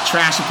 Mac.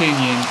 Trash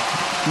opinion.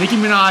 Nicki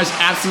Minaj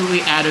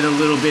absolutely added a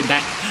little bit.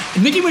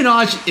 Nicki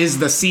Minaj is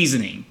the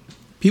seasoning.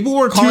 People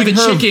were calling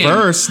her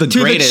verse the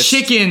greatest. To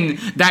the chicken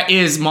that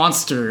is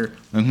Monster.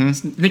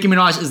 Mm-hmm. Nicki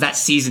Minaj is that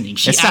seasoning.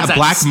 She it's adds that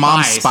black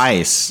mom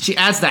spice. She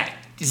adds that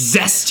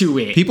zest to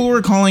it. People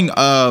were calling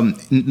Nicki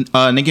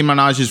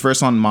Minaj's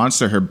verse on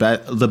Monster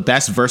the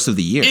best verse of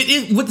the year.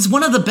 It's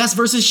one of the best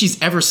verses she's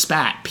ever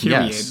spat.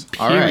 Period. Yes.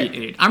 Period. All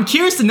right. I'm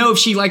curious to know if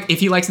he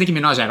likes Nicki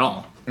Minaj at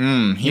all.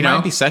 He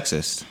might be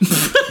sexist.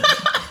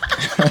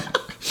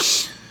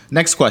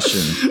 Next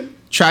question.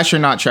 Trash or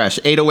not trash?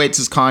 808s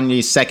is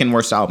Kanye's second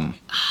worst album.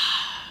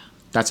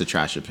 That's a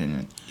trash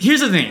opinion.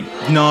 Here's the thing.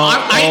 No.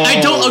 I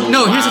don't.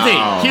 No, here's the thing.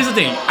 Here's the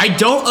thing. I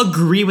don't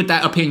agree with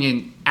that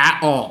opinion at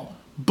all.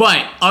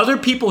 But other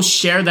people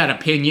share that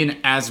opinion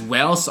as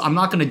well. So I'm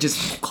not going to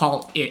just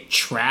call it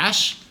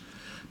trash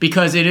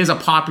because it is a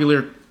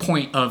popular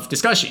point of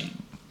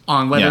discussion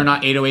on whether or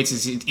not 808s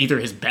is either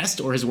his best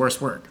or his worst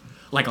work.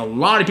 Like a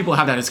lot of people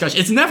have that discussion.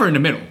 It's never in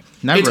the middle.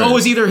 It's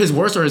always either his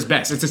worst or his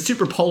best. It's a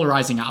super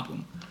polarizing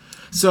album.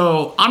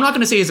 So I'm not going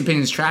to say his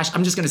opinion is trash.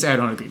 I'm just going to say I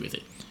don't agree with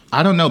it.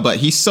 I don't know, but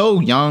he's so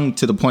young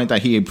to the point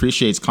that he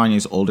appreciates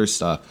Kanye's older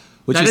stuff,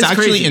 which is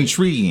actually crazy.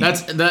 Intriguing.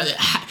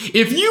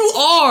 If you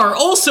are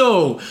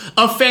also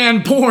a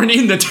fan born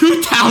in the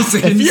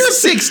 2000s, if you're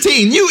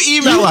 16, you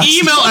email us.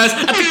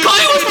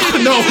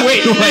 No,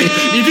 wait.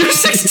 If you're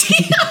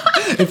 16,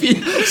 if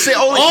you say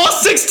all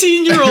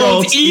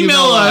 16-year-olds email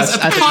us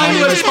at the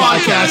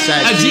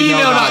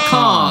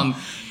KanyeListPodcast@gmail.com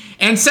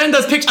and send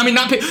us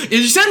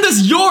pictures. Send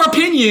us your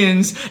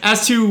opinions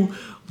as to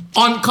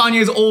on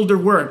Kanye's older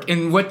work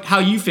and how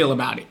you feel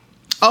about it.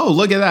 Oh,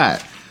 look at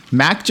that.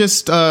 Mac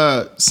just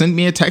sent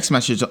me a text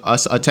message through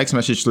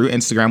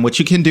Instagram, which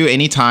you can do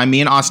anytime.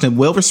 Me and Austin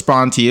will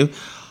respond to you.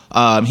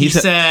 He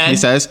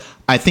says,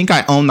 I think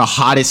I own the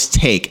hottest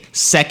take.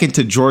 Second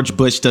to George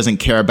Bush doesn't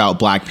care about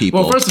black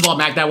people. Well, first of all,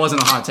 Mac, that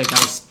wasn't a hot take.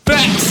 That was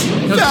facts.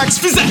 Facts.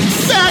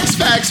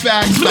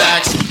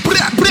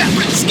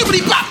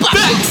 Skibbity bop bop.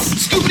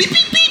 Skibbity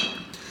beep beep.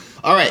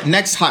 All right,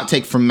 next hot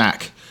take from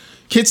Mac.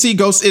 Kid C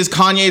Ghost is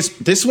Kanye's.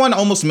 This one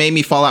almost made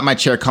me fall out my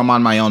chair, come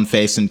on my own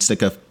face, and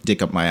stick a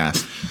dick up my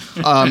ass.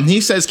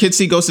 He says Kid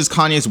C Ghost is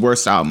Kanye's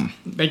worst album.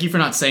 Thank you for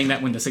not saying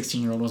that when the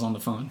 16-year-old was on the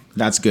phone.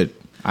 That's good.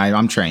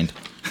 I'm trained.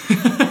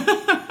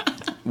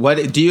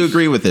 What do you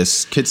agree with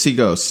this, Kid C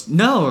Ghost?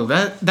 No,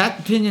 that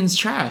opinion's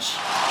trash.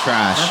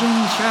 Trash. That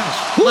opinion's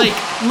trash. Woo. Like,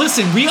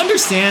 listen, we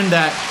understand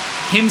that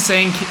him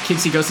saying Kid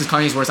C Ghost is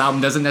Kanye's worst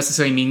album doesn't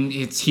necessarily mean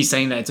he's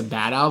saying that it's a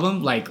bad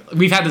album. Like,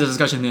 we've had this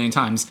discussion a million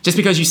times. Just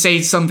because you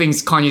say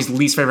something's Kanye's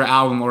least favorite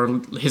album or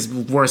his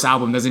worst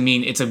album doesn't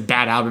mean it's a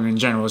bad album in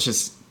general. It's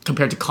just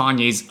compared to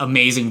Kanye's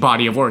amazing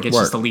body of work, it's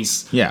just the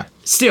least. Yeah.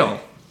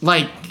 Still,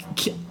 like,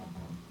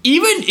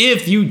 even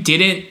if you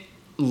didn't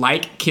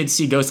like Kid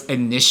C Ghost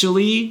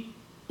initially,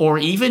 or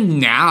even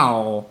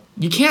now,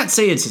 you can't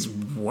say it's his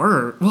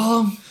worst.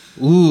 Well...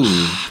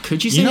 Ooh,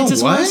 could you say it's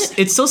his worst?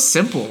 It's so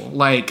simple,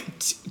 like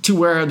to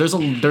where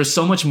there's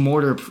so much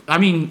more to. I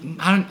mean,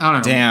 I don't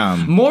know.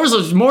 Damn, more is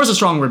a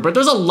strong word, but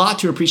there's a lot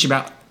to appreciate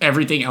about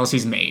everything else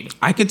he's made.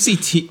 I could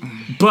see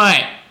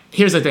But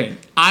here's the thing: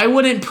 I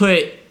would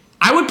put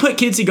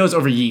Kid C Ghost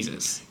over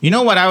Yeezus. You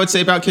know what I would say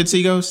about Kid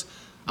C Ghost?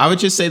 I would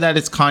just say that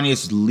it's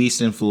Kanye's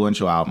least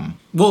influential album.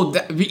 Well,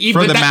 for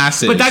the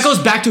masses. But that goes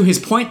back to his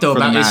point though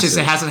about it's just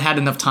it hasn't had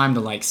enough time to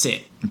like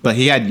sit. But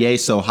he had Ye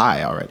so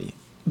high already.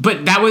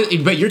 But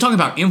you're talking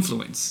about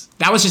influence.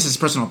 That was just his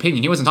personal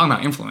opinion. He wasn't talking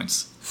about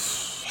influence.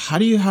 How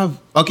do you have?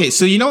 Okay,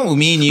 so you know what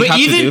me and you have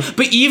to do.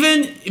 But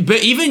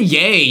even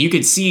Ye, you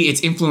could see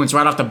its influence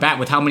right off the bat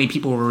with how many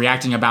people were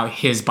reacting about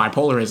his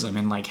bipolarism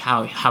and like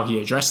how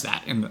he addressed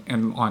that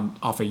and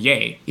off of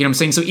Ye. You know what I'm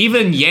saying? So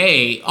even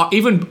Ye,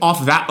 even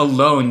off that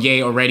alone,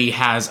 Ye already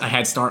has a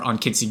head start on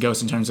Kid C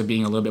Ghost in terms of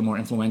being a little bit more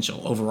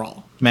influential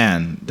overall.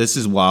 Man, this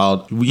is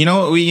wild. You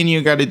know what we and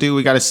you got to do?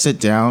 We got to sit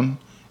down.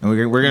 And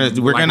we're gonna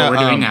what we're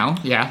doing now,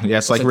 yeah.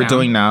 Yes, like we're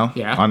doing now,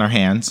 on our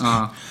hands.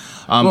 But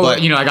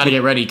I got to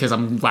get ready because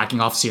I'm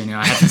whacking off soon.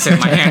 I have to sit in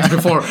my hands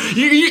before.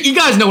 You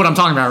guys know what I'm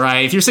talking about,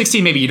 right? If you're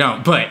 16, maybe you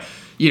don't, but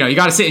you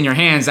got to sit in your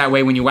hands. That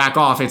way, when you whack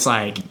off, it's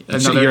like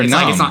another. It's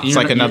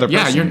like another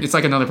person. Yeah, it's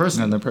like another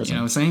person. Another person. You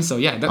know what I'm saying? So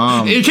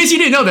yeah. In case you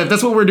didn't know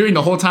that's what we're doing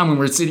the whole time when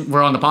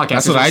we're on the podcast.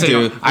 That's what I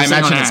do. I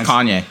imagine it's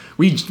Kanye.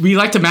 We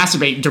like to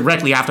masturbate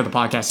directly after the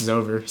podcast is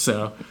over.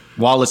 So.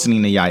 While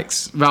listening to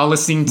Yikes. While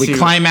listening to... We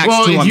climax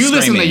to if you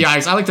listen to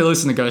Yikes, I like to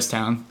listen to Ghost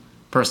Town,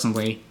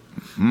 personally.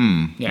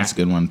 Yeah. That's a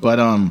good one. But,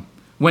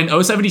 when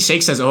 070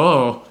 Shake says,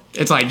 oh,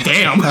 it's like,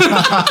 damn.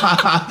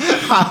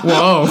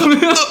 Whoa.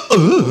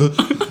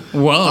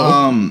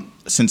 Whoa.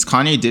 Since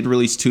Kanye did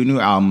release 2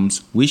 new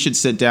albums, we should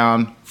sit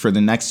down for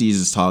the next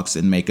Yeezus Talks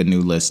and make a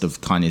new list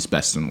of Kanye's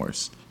best and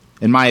worst.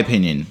 In my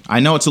opinion. I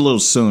know it's a little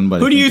soon,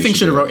 but... Who do you think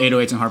should have wrote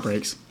 808s and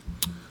Heartbreaks?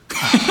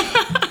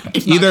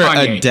 Either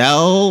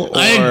Adele or...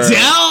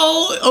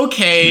 Adele?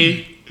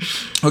 Okay.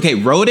 Okay,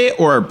 wrote it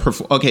or...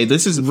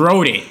 this is...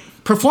 Wrote it.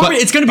 Perform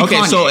it, it's going to be Kanye.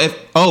 Okay, so if...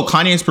 Oh,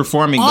 Kanye's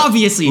performing.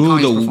 Obviously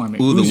Kanye's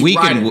performing. The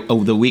Weeknd.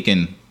 Oh, The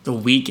Weeknd. The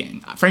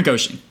Weeknd. Frank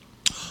Ocean.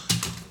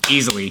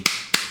 Easily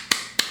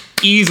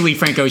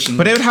Frank Ocean.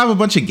 But it would have a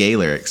bunch of gay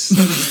lyrics.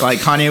 Like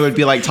Kanye would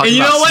be like talking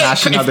about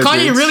smashing other dudes.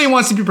 If Kanye really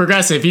wants to be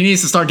progressive, he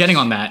needs to start getting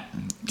on that.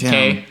 Damn.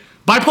 Okay?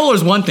 Bipolar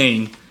is one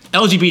thing.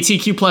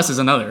 LGBTQ plus is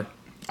another.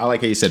 I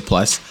like how you said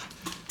plus.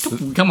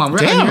 Come on,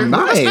 we're out here.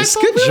 Nice.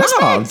 Good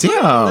job.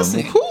 Damn.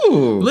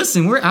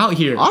 Listen, we're out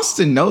here.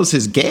 Austin knows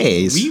his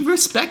gays. We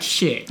respect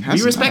shit.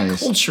 We respect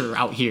culture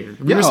out here.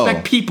 We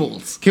respect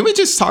peoples. Can we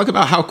just talk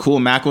about how cool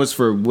Mac was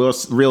for a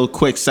real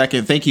quick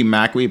second? Thank you,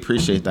 Mac. We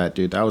appreciate that,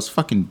 dude. That was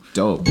fucking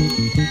dope. You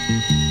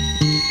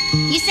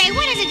say,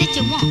 what is it that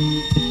you want?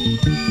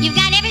 You've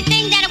got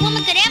everything that a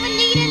woman could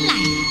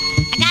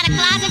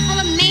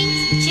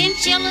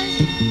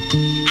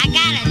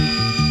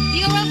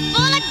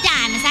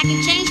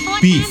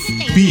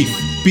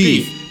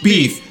beef,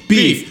 beef,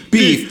 beef,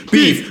 beef, beef,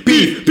 beef,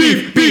 beef, beef,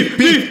 beef,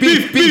 beef,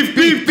 beef,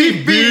 beef,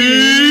 beef,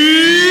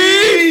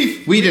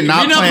 beef. We did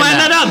not plan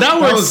that out.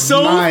 That was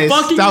so nice.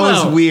 fucking That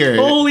well. was weird.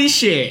 Holy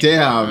shit.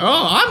 Damn.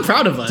 Oh, I'm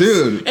proud of us.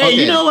 Dude. Hey,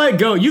 okay. you know what?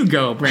 You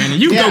go, Brandon.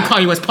 You go,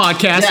 Kanye West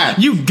Podcast. Yeah.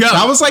 You go.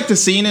 That was like the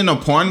scene in a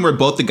porn where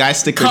both the guys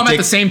stick their Come at dick.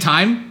 the same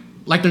time?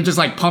 Like they're just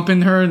like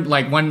pumping her,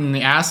 like one in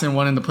the ass and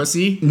one in the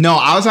pussy? No,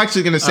 I was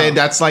actually gonna say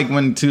that's like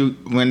when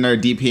they're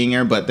DPing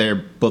her, but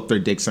both their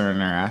dicks are in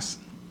her ass.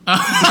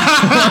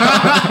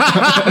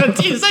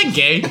 Dude, is that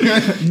gay?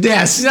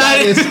 Yes,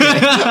 that is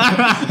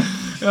gay.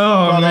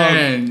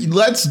 Man.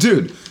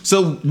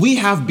 So we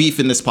have beef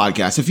in this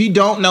podcast. If you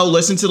don't know,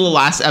 listen to the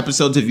last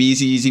episodes of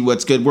Yeezy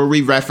What's Good, where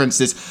we reference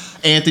this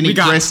Anthony,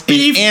 Chris,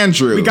 beef, and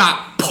Andrew. We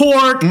got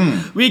pork.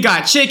 We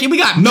got chicken. We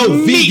got no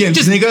meat. vegans,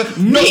 just nigga.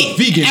 Meat. No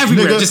vegans,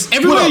 everywhere. nigga. Just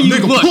everywhere up, you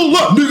nigga? look. Pull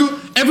up,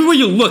 nigga. Everywhere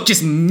you look,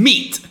 just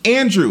meat.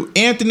 Andrew,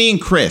 Anthony, and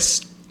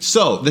Chris.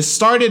 So this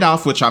started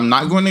off, which I'm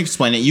not going to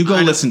explain it. You go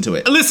listen to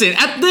it. Listen,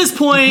 at this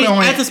point,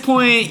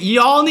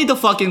 y'all need to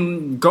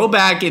fucking go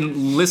back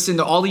and listen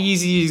to all the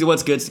Yeezy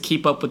What's Goods to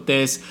keep up with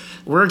this.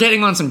 We're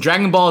getting on some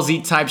Dragon Ball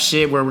Z type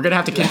shit where we're gonna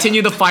have to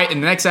continue the fight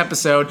in the next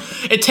episode.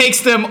 It takes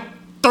them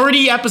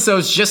 30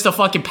 episodes just to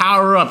fucking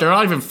power up. They're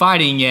not even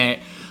fighting yet.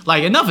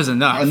 Like, enough is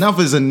enough. Enough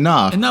is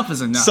enough. Enough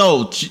is enough.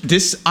 So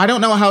this, I don't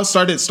know how it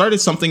started. It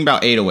started something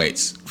about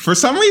 808s. For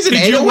some reason,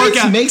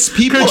 808s makes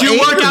people Could you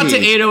work angry. out to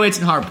 808s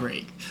and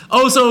Heartbreak?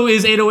 Oh, so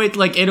is 808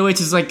 like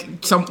 808s is like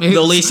some The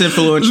least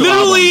influential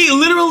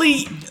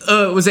literally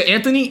was it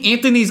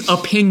Anthony's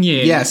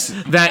opinion? Yes,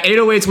 that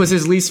 808s was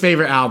his least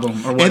favorite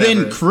album or whatever.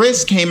 And then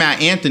Chris came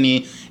at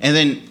Anthony, and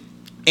then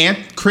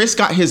Chris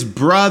got his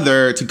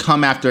brother to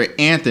come after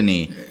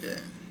Anthony.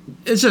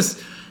 It's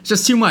just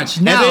too much.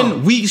 Now, and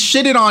then we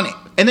shitted on.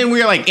 And then we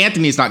were like,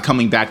 Anthony's not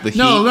coming back.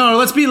 No,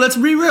 let's be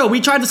real. We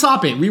tried to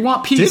stop it. We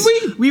want peace.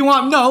 Did we? We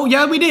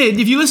did.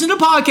 If you listen to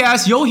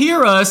podcasts, you'll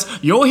hear us.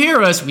 We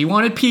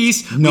wanted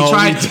peace. No, we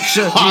tried.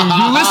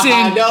 You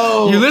listen.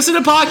 No. You listen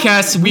to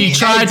podcasts. We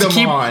tried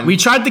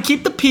to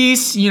keep the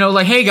peace. You know,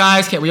 like, hey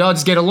guys, can't we all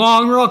just get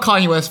along? We're all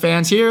Kanye West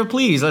fans here.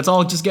 Please, let's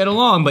all just get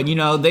along. But you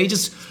know, they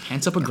just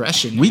pants up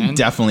aggression. We man.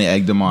 definitely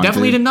egged them on.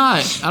 Definitely did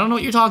not. I don't know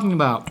what you're talking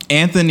about.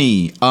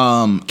 Anthony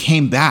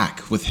came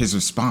back with his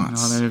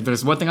response. No,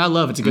 there's one thing I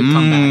love. It's a good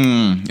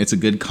comeback. It's a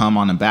good come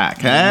on the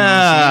back.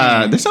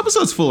 Yeah, this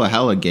episode's full of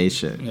hella gay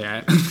shit.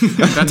 Yeah,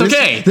 that's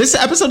okay. This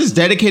episode is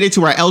dedicated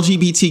to our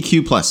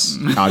LGBTQ plus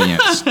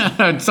audience.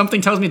 Something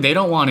tells me they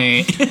don't want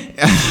it.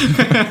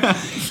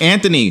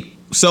 Anthony,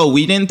 so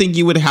we didn't think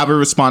you would have a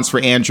response for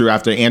Andrew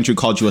after Andrew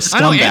called you a scumbag. I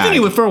know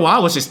Anthony for a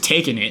while was just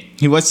taking it.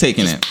 He was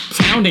taking it.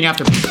 Pounding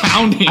after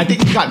pounding. I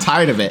think he got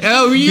tired of it.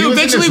 Oh,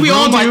 eventually we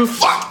all do. Like,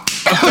 fuck.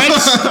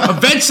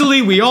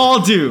 Eventually we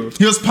all do.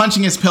 He was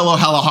punching his pillow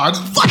hella hard.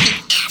 Fuck.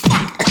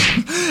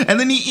 And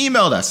then he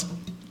emailed us.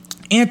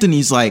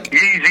 Anthony's like,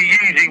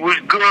 Yeezy was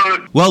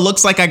good. well,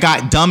 looks like I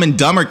got Dumb and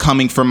Dumber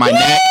coming from my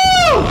neck.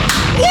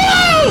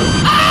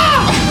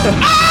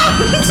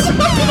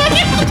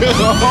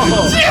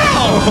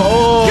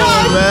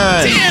 God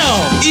man.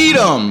 damn. Eat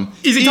him.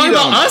 Is he talking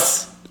about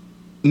us?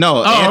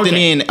 No,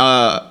 Anthony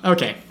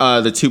okay.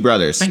 and the two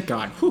brothers. Thank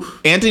God. Whew.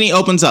 Anthony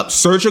opens up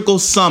Surgical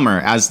Summer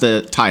as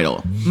the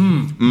title.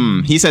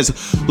 He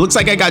says, looks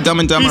like I got Dumb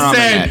and Dumber on my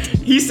neck.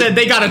 He said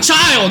they got a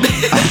child.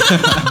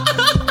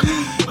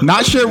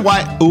 Not sure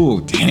why.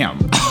 Ooh, damn.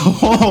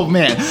 Oh,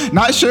 man.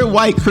 Not sure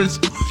why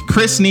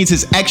Chris needs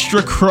his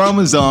extra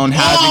chromosome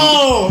having...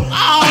 Oh,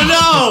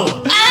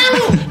 no.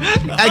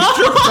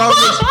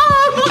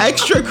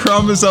 extra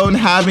chromosome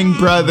having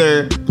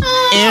brother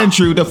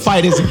Andrew to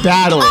fight his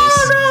battles.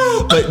 Oh,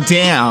 no. But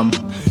damn.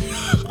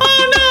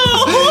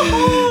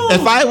 Oh, no.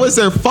 If I was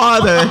their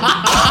father...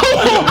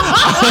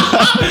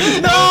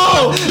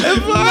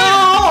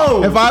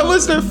 If I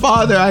was their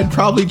father, I'd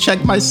probably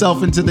check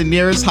myself into the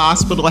nearest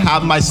hospital,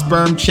 have my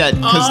sperm checked,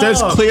 because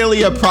there's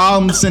clearly a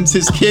problem since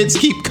his kids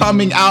keep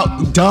coming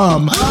out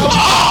dumb.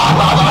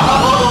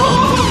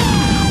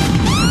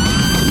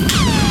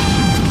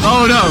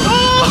 Oh, no.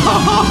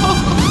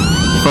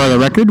 For the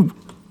record,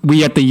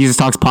 we at the Yeezy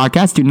Talks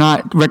podcast do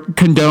not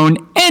condone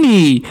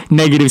any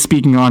negative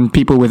speaking on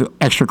people with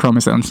extra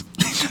chromosomes.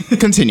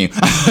 Continue.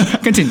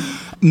 Continue.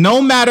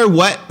 No matter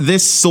what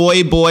this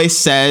soy boy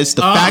says,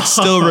 the fact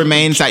still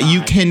remains that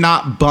you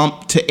cannot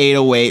bump to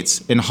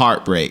 808s and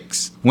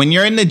heartbreaks. When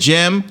you're in the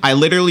gym, I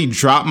literally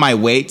drop my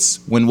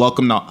weights when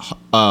Welcome to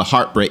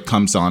Heartbreak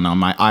comes on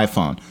my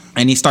iPhone.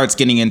 And he starts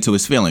getting into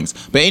his feelings.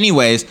 But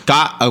anyways,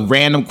 got a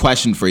random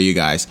question for you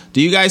guys.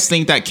 Do you guys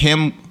think that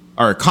Kim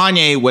or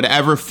Kanye would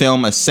ever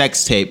film a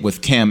sex tape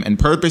with Kim and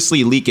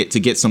purposely leak it to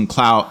get some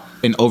clout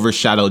and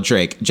overshadow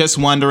Drake? Just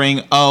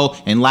wondering.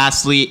 Oh, and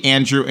lastly,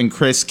 Andrew and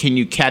Chris, can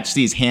you catch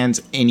these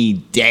hands any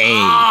day?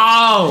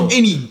 Oh!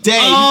 Any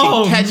day you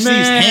can catch these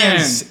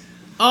hands.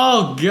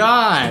 Oh,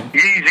 God.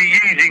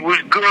 Yeezy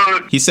was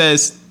good. He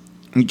says,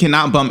 You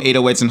cannot bump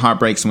 808s and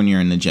heartbreaks when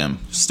you're in the gym.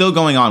 Still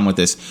going on with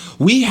this.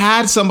 We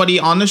had somebody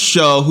on the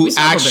show who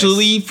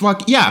actually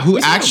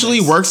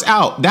works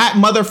out. That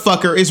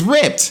motherfucker is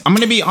ripped. I'm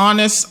gonna be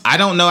honest. I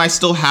don't know. I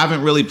still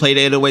haven't really played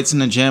 808s in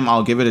the gym.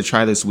 I'll give it a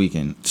try this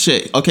weekend.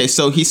 Shit. Okay,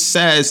 so he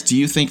says, do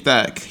you think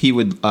that he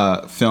would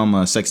film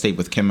a sex tape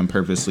with Kim and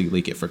purposely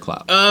leak it for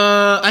clout?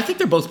 I think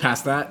they're both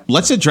past that.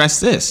 Let's address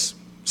this.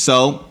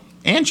 So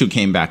Andrew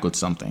came back with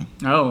something.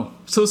 Oh,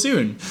 so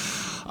soon.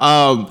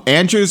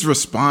 Andrew's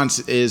response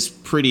is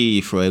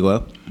pretty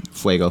fuego.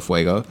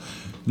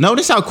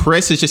 Notice how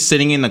Chris is just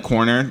sitting in the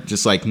corner,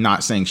 just like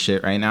not saying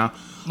shit right now.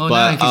 Oh,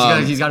 but,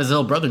 no, he's got his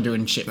little brother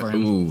doing shit for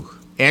him. Ooh.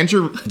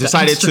 Andrew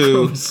decided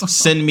to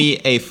send me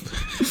a...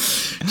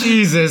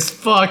 Jesus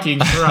fucking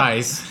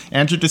Christ.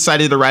 Andrew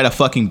decided to write a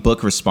fucking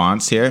book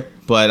response here,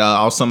 but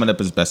I'll sum it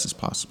up as best as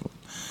possible.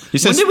 He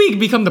says, when did we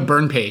become the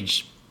Burn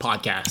Page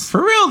podcast?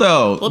 For real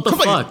though. What the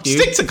fuck, dude?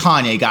 Stick to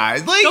Kanye,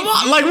 guys. Like, come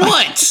on, like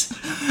what?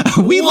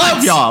 We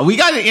love y'all. We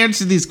got to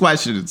answer these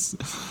questions.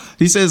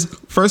 He says,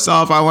 first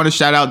off, I want to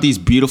shout out these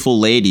beautiful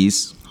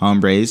ladies,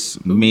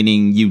 hombres,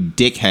 meaning you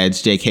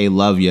dickheads. JK,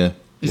 love you.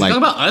 Is he talking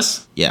about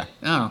us? Yeah.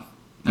 Oh.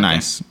 Okay.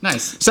 Nice.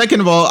 Second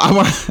of all, I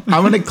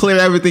want to clear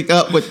everything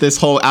up with this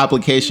whole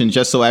application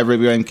just so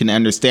everyone can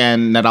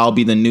understand that I'll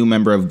be the new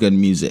member of Good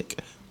Music.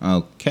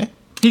 Okay.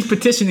 He's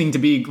petitioning to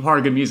be part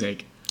of Good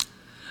Music.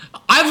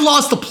 I've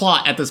lost the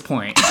plot at this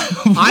point.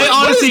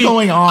 What is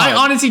going on? I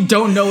honestly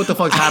don't know what the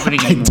fuck's happening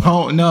anymore. I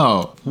don't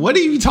know. What are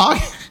you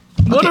talking?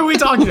 What are we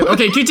talking about?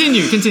 Okay,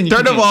 continue.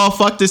 Third of all,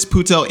 fuck this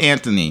puto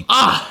Anthony.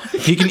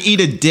 He can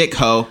eat a dick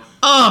hoe.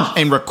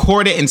 And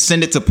record it and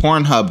send it to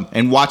Pornhub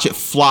and watch it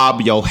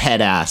flob yo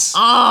head ass.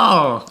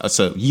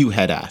 So you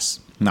head ass,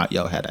 not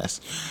yo head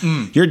ass.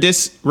 Your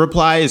diss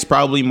reply is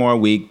probably more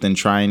weak than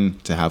trying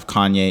to have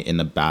Kanye in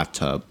the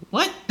bathtub.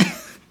 What?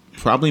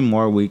 Probably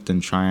more weak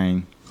than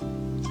trying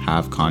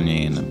have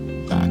Kanye in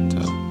the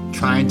bathtub.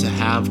 Trying to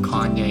have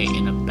Kanye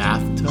in a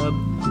bathtub?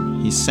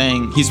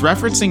 He's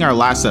referencing our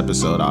last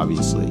episode,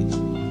 obviously.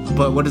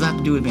 But what does that have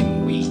to do with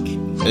being weak?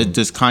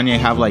 Does Kanye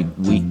have like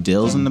weak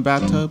dills in the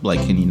bathtub? Like,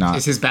 can he not?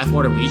 Is his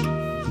bathwater weak?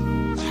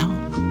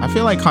 I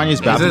feel like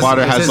Kanye's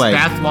bathwater has like.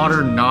 Is his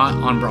bathwater not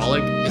on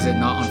Brolic? Is it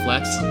not on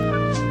Flex? I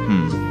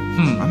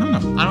don't know. I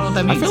don't know what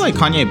that means. I feel like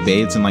Kanye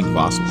bathes in like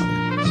Voss water.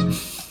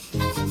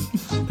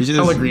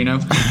 Pellegrino.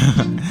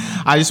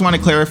 I just want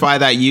to clarify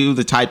that you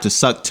the type to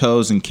suck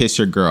toes and kiss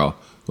your girl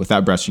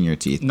without brushing your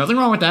teeth. Nothing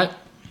wrong with that.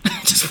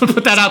 Just want to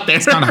put that out there.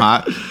 It's kind of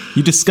hot.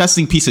 You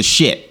disgusting piece of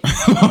shit.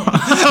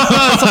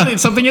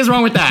 something is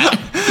wrong with that.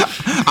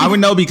 I would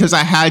know because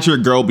I had your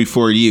girl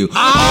before you.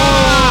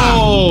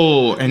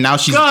 Oh, and now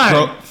she's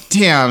broke.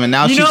 Damn, and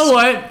now she's... You know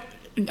what?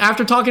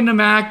 After talking to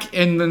Mac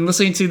and then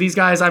listening to these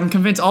guys, I'm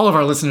convinced all of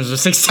our listeners are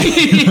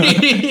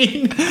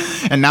 16.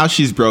 And now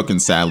she's broken,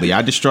 sadly.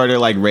 I destroyed her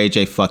like Ray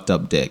J fucked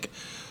up dick.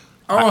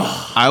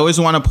 I always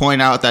want to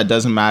point out that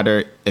doesn't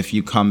matter if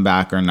you come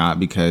back or not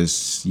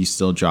because you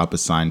still drop a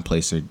sign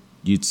placer.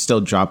 You'd still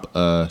drop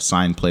a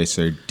sign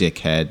placer,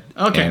 dickhead.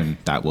 Okay. And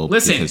that will be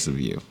because of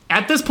you.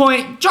 At this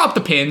point, drop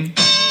the pin.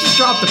 Just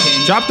drop the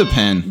pin. Drop the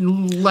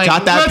pin. Like,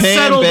 drop that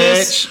pin,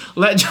 bitch.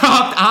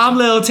 I'm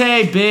Lil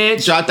Tay,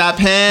 bitch. Drop that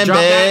pin, drop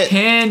bitch. That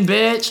pin,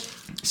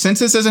 bitch. Since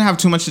this doesn't have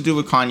too much to do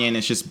with Kanye and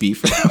it's just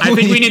beef. I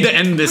think we need to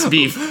end this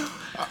beef.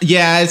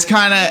 Yeah, it's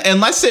kind of,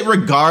 unless it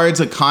regards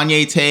a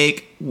Kanye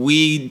take,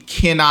 we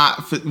cannot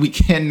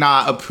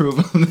approve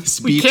of this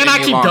beef. We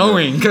cannot keep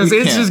going because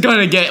it's just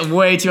gonna get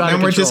way too out of control.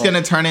 And we're just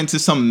gonna turn into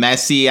some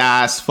messy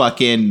ass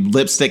fucking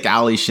lipstick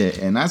alley shit,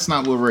 and that's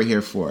not what we're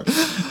here for.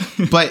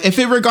 But if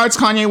it regards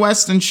Kanye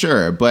West, then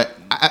sure. But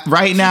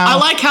right now, I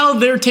like how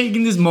they're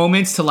taking these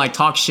moments to like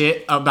talk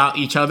shit about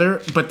each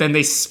other, but then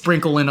they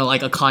sprinkle in a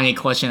Kanye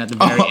question at the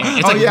very end.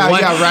 It's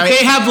right.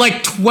 They have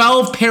like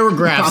 12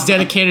 paragraphs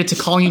dedicated to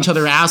calling each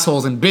other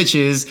assholes and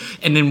bitches,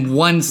 and then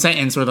one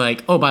sentence where they're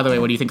like, "Oh, by the way,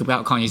 what do you think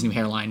about Kanye's new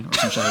hairline?" Or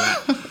some shit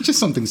like that. Just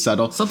something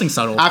subtle. Something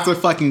subtle. After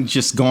fucking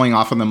just going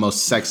off on the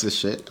most sexist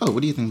shit. Oh,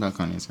 what do you think about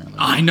Kanye's hairline?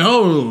 I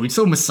know. It's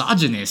so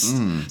misogynist.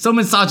 So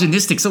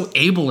misogynistic, so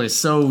ableist,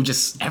 so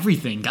just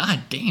everything.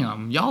 God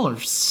damn. Y'all are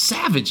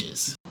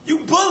savages.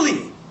 You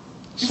bully.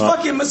 You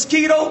fucking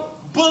mosquito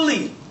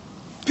bully.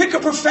 Pick a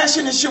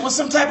profession and shit with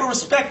some type of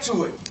respect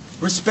to it.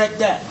 Respect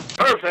that.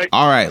 Perfect.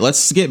 All right,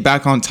 let's get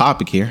back on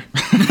topic here.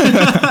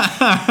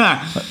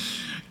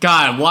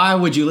 God, why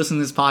would you listen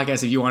to this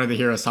podcast if you wanted to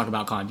hear us talk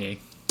about Kanye?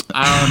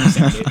 I don't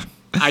understand it.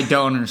 I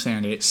don't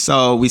understand it.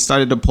 So we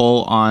started a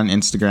poll on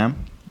Instagram,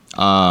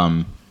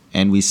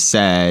 and we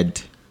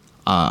said,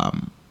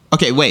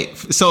 okay, wait.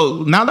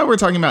 So now that we're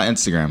talking about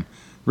Instagram,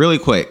 really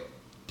quick.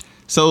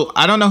 So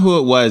I don't know who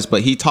it was,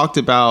 but he talked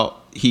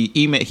about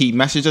he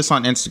messaged us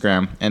on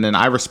Instagram, and then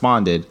I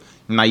responded,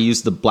 and I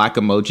used the black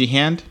emoji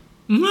hand.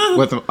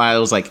 I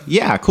was like,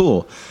 yeah,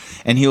 cool,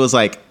 and he was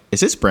like, is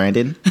this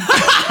Brandon?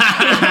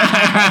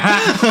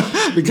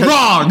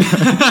 Wrong.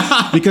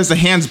 Because the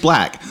hand's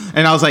black.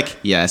 And I was like,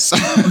 yes.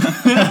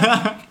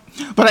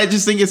 But I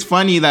just think it's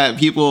funny that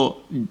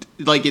people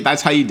like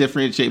that's how you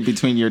differentiate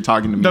between you're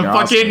talking to me. The or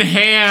fucking Austin.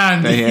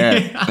 hand. The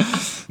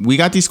hand. We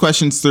got these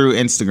questions through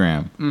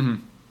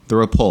Instagram,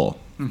 through a poll.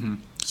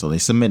 So they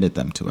submitted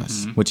them to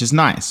us, which is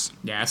nice.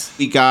 Yes.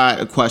 We got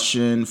a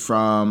question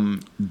from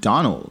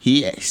Donald.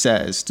 He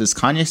says, "Does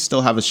Kanye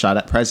still have a shot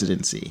at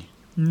presidency?"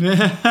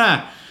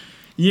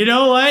 You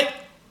know what?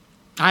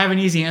 I have an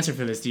easy answer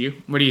for this. Do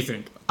you? What do you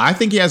think? I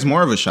think he has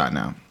more of a shot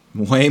now.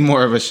 Way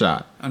more of a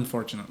shot.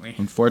 Unfortunately.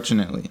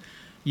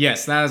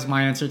 Yes, that is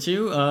my answer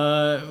too.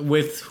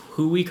 With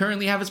who we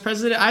currently have as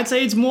president, I'd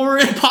say it's more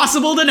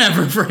possible than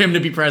ever for him to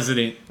be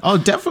president. Oh,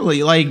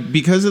 definitely. Like,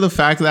 because of the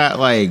fact that,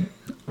 like,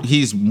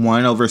 he's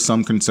won over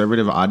some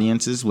conservative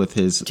audiences with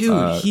his...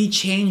 Dude, he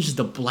changed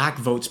the black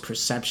vote's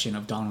perception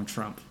of Donald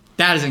Trump.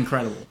 That is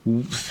incredible.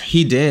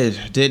 He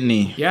did, didn't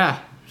he? Yeah,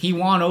 he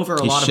won over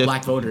a lot of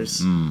black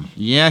voters.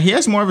 Yeah, he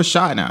has more of a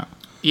shot now.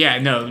 Yeah,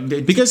 no.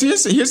 Because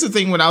here's the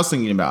thing what I was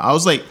thinking about. I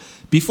was like,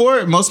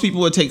 before, most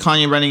people would take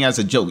Kanye running as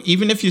a joke.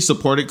 Even if you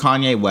supported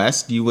Kanye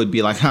West, you would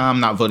be like,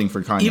 I'm not voting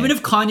for Kanye. Even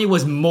if Kanye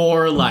was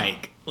more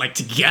like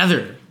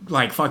together,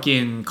 like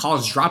fucking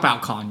college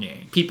dropout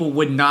Kanye, people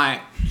would not,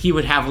 he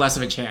would have less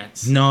of a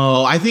chance.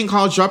 No, I think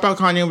college dropout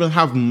Kanye would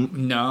have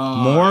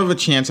more of a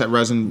chance at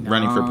running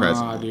for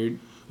president. Dude.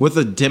 With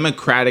a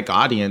Democratic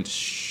audience,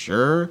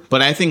 sure.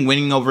 But I think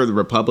winning over the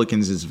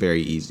Republicans is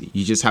very easy.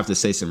 You just have to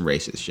say some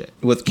racist shit.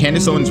 With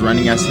Candace Owens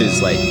running as his,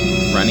 like,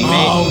 running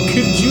mate. Oh,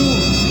 could you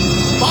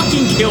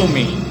fucking kill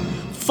me?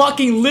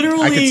 Fucking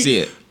literally. I could see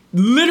it.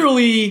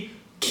 Literally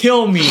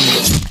kill me.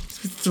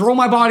 Throw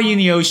my body in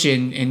the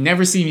ocean and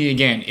never see me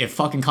again if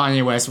fucking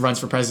Kanye West runs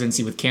for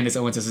presidency with Candace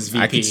Owens as his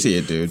VP. I could see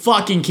it, dude.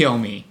 Fucking kill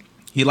me.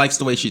 He likes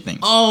the way she thinks.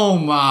 Oh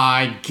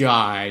my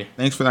God.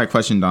 Thanks for that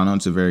question, Donald.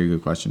 It's a very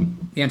good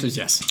question. The answer is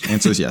yes.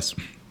 Answer is yes.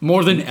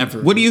 More than ever.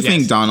 What do you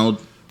think,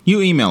 Donald?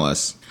 You email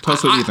us. Tell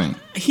us what you think.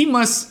 He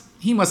must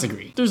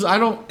agree. I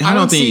don't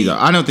think either.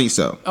 I don't think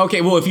so.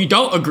 Okay, well, if you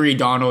don't agree,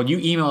 Donald, you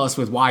email us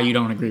with why you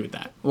don't agree with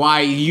that.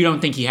 Why you don't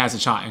think he has a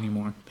shot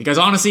anymore. Because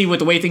honestly, with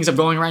the way things are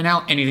going right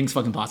now, anything's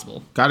fucking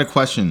possible. Got a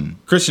question.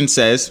 Christian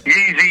says,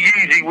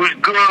 Yeezy was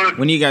good.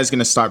 when are you guys going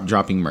to stop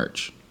dropping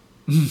merch?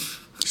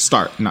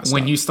 Start, not stop.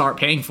 When you start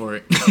paying for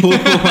it.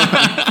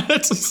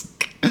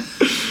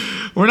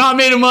 We're not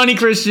made of money,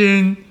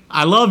 Christian.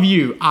 I love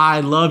you.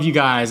 I love you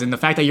guys. And the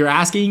fact that you're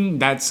asking,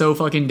 that's so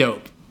fucking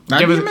dope.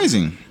 That'd be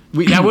amazing.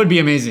 That would be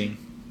amazing.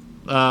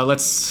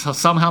 Let's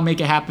somehow make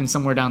it happen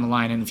somewhere down the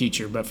line in the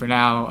future. But for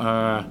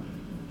now,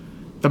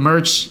 the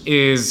merch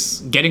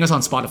is getting us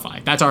on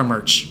Spotify. That's our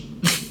merch.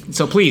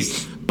 So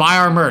please, buy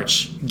our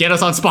merch. Get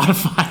us on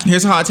Spotify.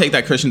 Here's how I take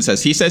that Christian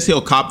says. He says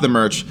he'll cop the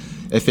merch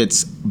if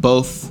it's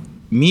both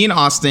me and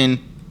Austin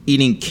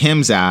eating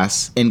Kim's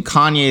ass and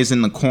Kanye is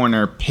in the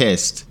corner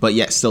pissed, but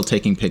yet still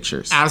taking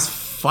pictures. As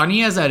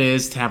funny as that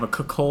is to have a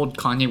Cookhold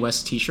Kanye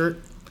West t-shirt.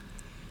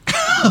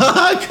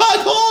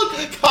 Cookhold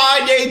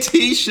Kanye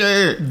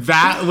t-shirt.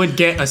 That would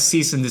get a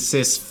cease and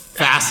desist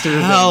faster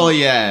than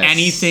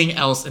anything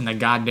else in the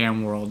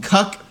goddamn world.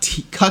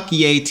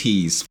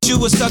 Cuck-Yeaties. You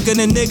was sucking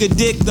a nigga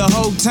dick the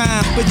whole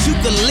time, but you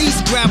could at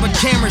least grab a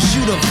camera,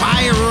 shoot a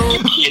viral. Are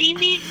you kidding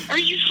me? Are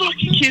you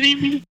fucking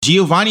kidding me?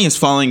 Giovanni is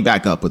following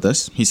back up with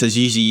us. He says,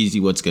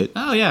 Yeezy, what's good?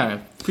 Oh,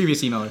 yeah.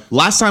 Previous emailer.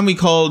 Last time we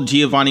called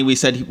Giovanni, we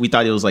said we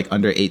thought he was like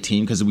under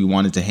 18 because we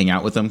wanted to hang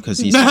out with him because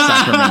he's from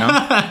Sacramento.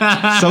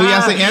 So he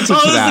has the answer to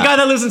that. Oh, this is the guy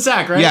that lives in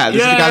Sac, right? Yeah,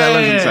 this is the guy that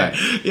lives in Sac.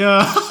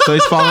 Yeah. So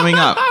he's following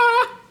up.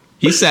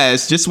 He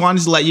says, just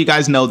wanted to let you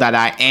guys know that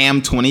I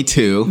am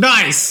 22.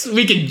 Nice.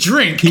 We can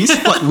drink.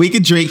 We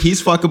could drink.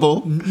 He's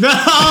fuckable.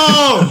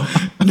 No.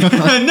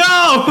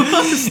 No.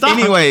 Stop.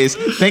 Anyways,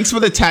 thanks for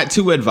the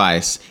tattoo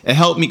advice. It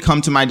helped me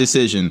come to my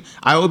decision.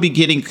 I will be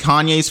getting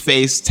Kanye's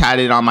face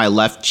tatted on my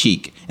left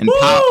cheek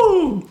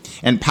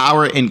and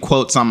power in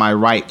quotes on my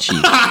right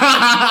cheek.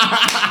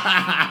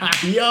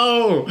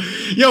 Yo.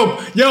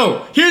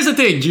 Here's the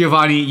thing,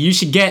 Giovanni. You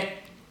should get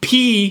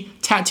P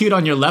tattooed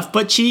on your left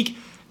butt cheek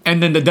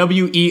and then the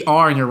WER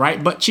on your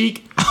right butt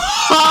cheek.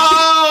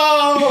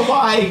 Oh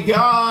my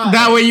God.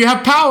 That way you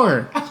have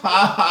power.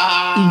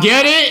 You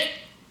get it?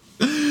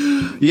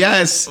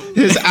 Yes.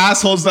 His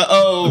ass holds the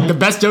O. The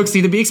best jokes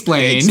need to be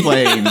explained.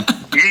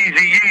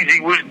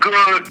 Yeezy was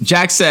good.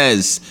 Jack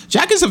says,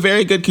 Jack is a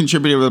very good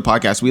contributor to the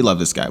podcast. We love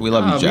this guy. We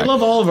love you, Jack. We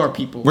love all of our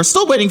people. We're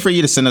still waiting for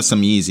you to send us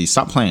some Yeezy.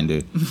 Stop playing,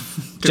 dude.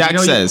 Jack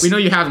says, we know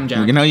you have them,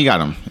 Jack. We know you got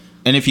them.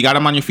 And if you got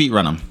them on your feet,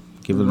 run them.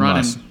 Give them to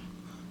us.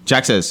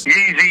 Jack says,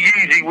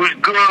 Yeezy was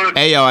good.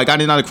 Hey, yo, I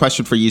got another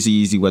question for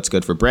Yeezy. What's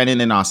good for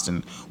Brandon and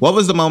Austin? What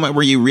was the moment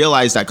where you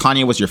realized that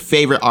Kanye was your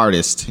favorite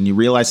artist and you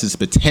realized his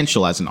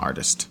potential as an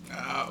artist?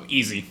 Oh,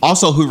 easy.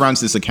 Also, who runs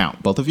this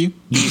account? Both of you?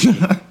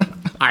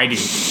 I do.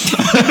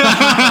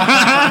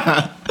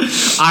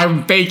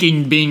 I'm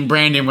faking being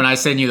Brandon when I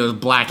send you those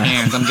black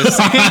hands. I'm just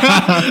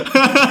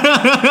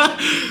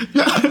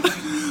saying.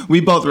 We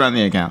both run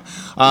the account.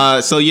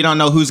 So you don't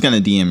know who's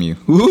going to DM you.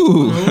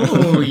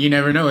 Ooh. You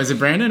never know. Is it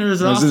Brandon or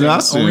is it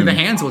Austin? Only the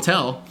hands will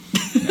tell.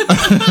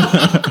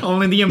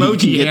 Only the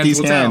emoji hands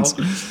will tell.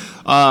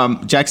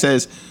 Jack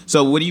says,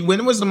 So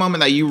when was the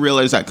moment that you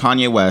realized that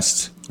Kanye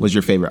West was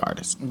your favorite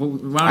artist? Well,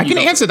 I can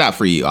answer that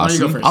for you, Austin. Why don't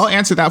you go first? I'll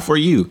answer that for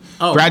you.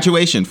 Oh.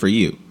 Graduation for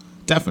you.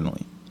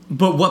 Definitely.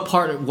 But what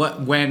part of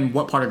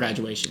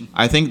graduation?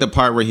 I think the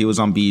part where he was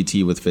on BET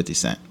with 50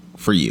 Cent.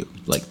 For you.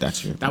 Like,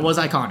 that's your... That was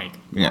iconic.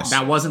 Yes.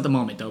 That wasn't the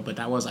moment, though, but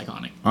that was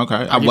iconic.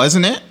 Okay.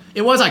 Wasn't it?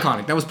 It was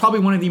iconic. That was probably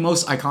one of the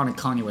most iconic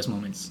Kanye West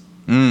moments.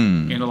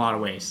 In a lot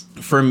of ways.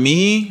 For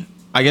me,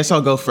 I guess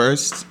I'll go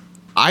first.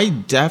 I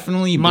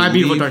definitely My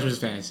Beautiful Dark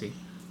Twisted Fantasy.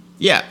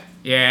 Yeah.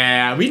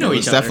 Yeah, we know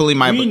each other. Definitely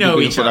my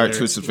Beautiful Dark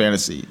Twisted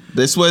Fantasy.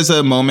 This was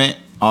a moment...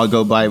 I'll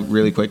go by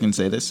really quick and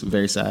say this.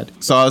 Very sad.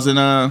 So I was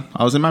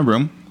in my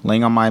room,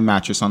 laying on my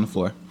mattress on the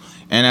floor.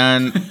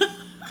 And then...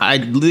 I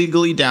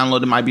legally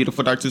downloaded My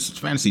Beautiful Dark Twisted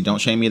Fantasy. Don't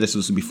shame me. This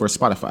was before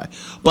Spotify.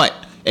 But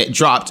it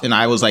dropped, and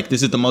I was like,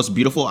 this is the most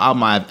beautiful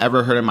album I've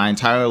ever heard in my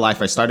entire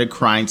life. I started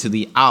crying to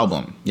the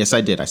album. Yes,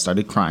 I did. I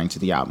started crying to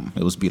the album.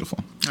 It was beautiful.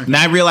 Okay. And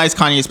I realized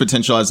Kanye's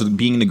potential as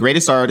being the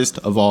greatest artist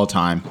of all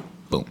time.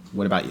 Boom.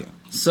 What about you?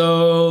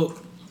 So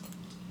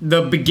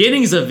the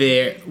beginnings of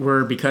it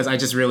were because I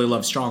just really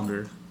love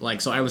Stronger.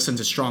 Like, so I listened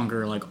to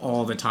Stronger like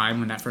all the time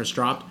when that first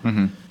dropped.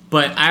 Mm-hmm.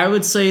 But I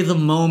would say the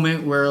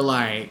moment where,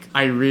 like,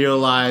 I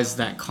realized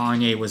that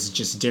Kanye was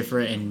just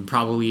different and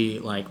probably,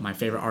 like, my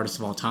favorite artist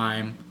of all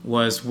time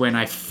was when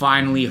I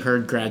finally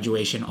heard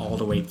Graduation all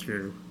the way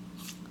through.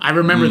 I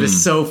remember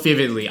this so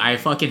vividly. I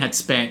fucking had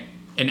spent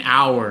an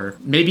hour,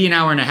 maybe an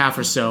hour and a half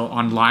or so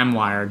on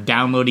LimeWire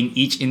downloading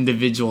each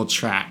individual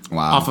track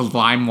off of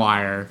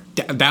LimeWire.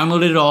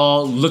 Downloaded it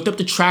all, looked up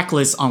the track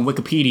list on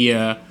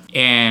Wikipedia,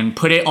 and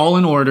put it all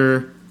in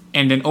order,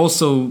 and then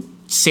also...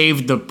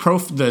 saved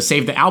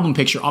the album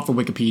picture off of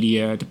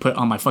Wikipedia to put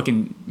on my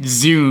fucking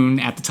Zune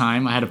at the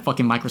time. I had a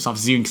fucking Microsoft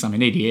Zune because I'm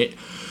an idiot.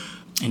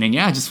 And then,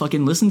 just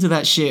fucking listened to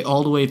that shit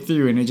all the way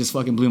through, and it just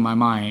fucking blew my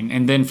mind.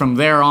 And then from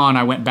there on,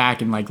 I went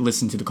back and, like,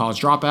 listened to The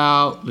College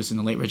Dropout, listened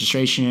to Late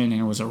Registration, and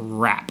it was a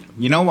wrap.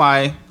 You know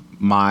why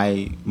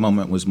my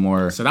moment was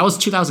more... So that was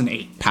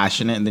 2008.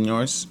 Passionate than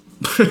yours?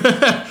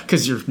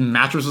 Because your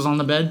mattress was on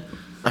the bed?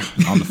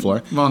 On the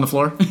floor. Well, on the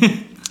floor.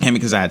 And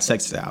because I had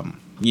sex to the album.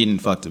 You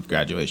didn't fuck with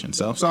Graduation,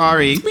 so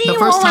sorry. The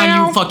first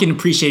time you fucking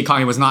appreciate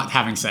Kanye was not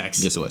having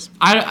sex. Yes, it was.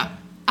 I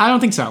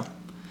don't think so.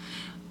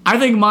 I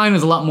think mine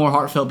is a lot more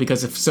heartfelt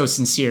because of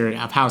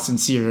how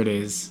sincere it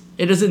is.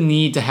 It doesn't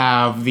need to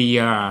have the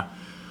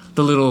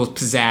little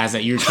pizzazz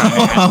that you're trying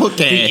to add.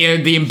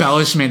 Okay. The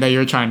embellishment that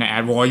you're trying to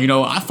add. Well,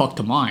 I fucked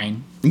to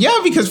mine.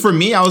 Yeah, because for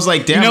me, I was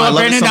like, damn, you know I love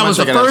Brandon, it so that much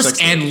was the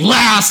first and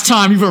last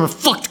time you've ever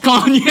fucked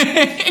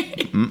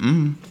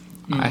Kanye.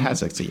 I had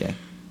sex to Ye.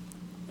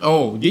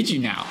 Oh, did you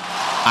now?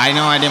 I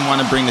know I didn't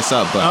want to bring this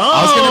up, but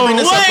I was going to bring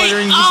this up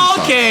during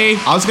music okay.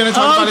 talk. I was going to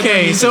talk about it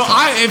during music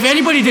talk. If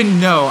anybody didn't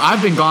know,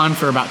 I've been gone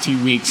for about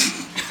 2 weeks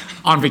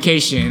on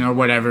vacation or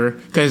whatever,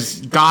 because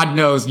God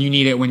knows you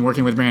need it when you're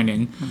working with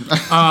Brandon.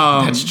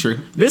 That's true.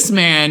 This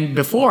man,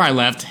 before I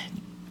left,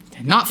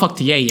 had not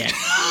fucked Ye yet.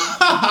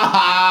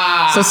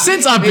 So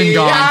since I've been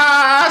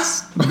gone,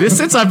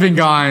 since I've been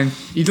gone,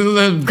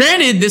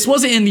 granted, this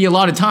wasn't in the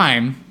allotted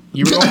time.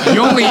 You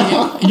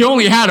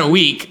only had a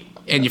week.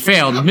 And you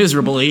failed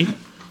miserably.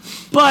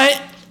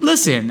 But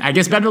listen, I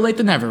guess better late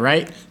than never,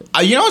 right?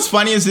 You know what's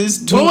funny is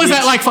this. What was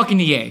that like fucking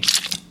Ye?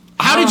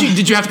 How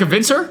did you have to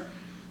convince her?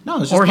 No, it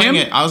was just or him?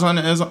 It. I was on.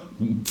 It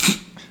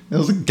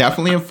was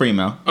definitely a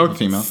female.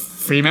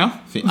 Female.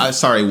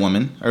 Sorry,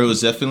 woman. Or it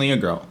was definitely a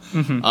girl.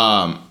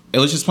 Mm-hmm. It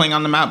was just playing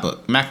on the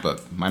MacBook. My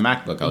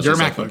MacBook. I was Your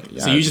just MacBook. Like,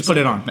 yeah, so you just put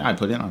it on. Yeah, I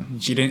put it on.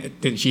 She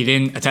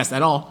didn't attest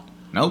at all.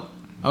 Nope.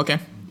 Okay.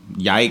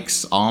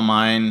 Yikes! All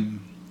mine.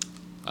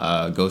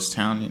 Ghost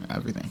Town,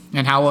 everything.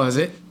 And how was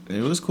it?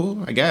 It was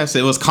cool, I guess.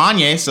 It was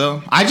Kanye,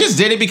 so I just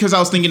did it because I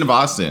was thinking of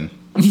Austin.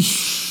 I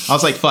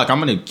was like, fuck, I'm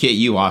gonna kid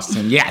you,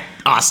 Austin. Yeah,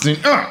 Austin.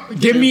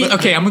 Give me,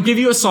 okay, I'm gonna give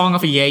you a song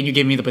off of Ye, and you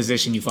give me the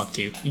position you fucked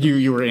to.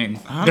 You were in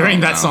during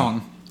that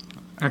song.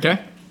 Okay?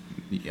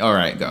 All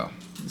right, go.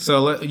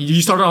 So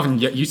you started on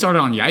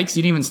Yikes?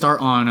 You didn't even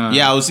start on...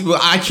 Yeah,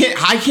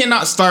 I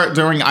cannot start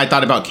during I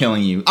Thought About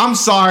Killing You. I'm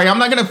sorry, I'm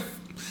not gonna...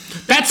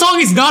 That song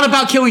is not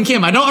about killing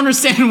Kim. I don't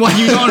understand what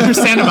you don't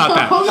understand about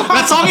that.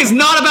 That song is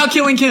not about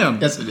killing Kim.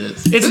 Yes, it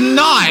is. It's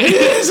not. It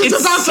is.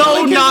 It's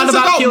so not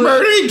about killing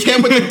murdering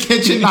Kim with a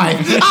kitchen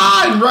knife.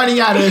 I'm running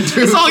out of it,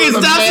 dude. The song is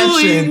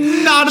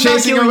definitely not about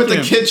chasing killing her with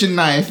Kim. a kitchen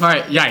knife. All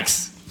right,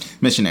 Yikes.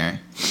 Missionary.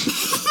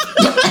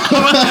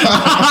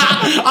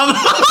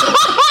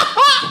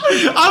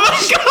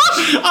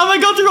 I'm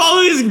gonna go through all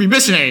of these and be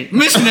missionary.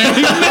 That's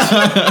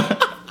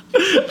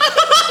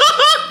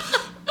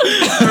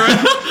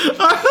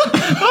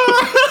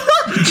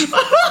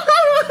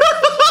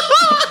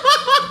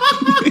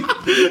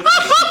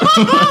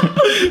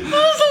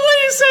the way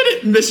you said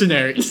it.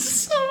 Missionary.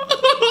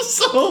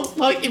 So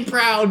fucking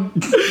proud.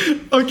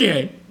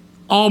 Okay.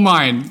 All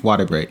mine.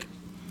 Water break.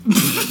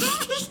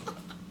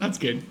 That's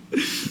good.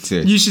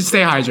 Good. You should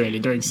stay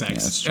hydrated during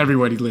sex. Yeah,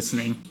 everybody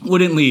listening.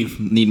 Wouldn't leave.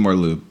 Need more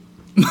lube.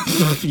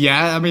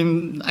 Yeah, I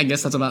mean, I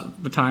guess that's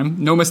about the time.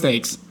 No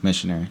mistakes.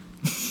 Missionary.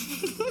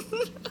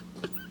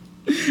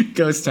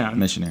 Ghost Town.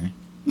 Missionary.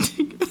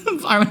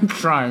 Violent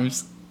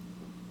crimes.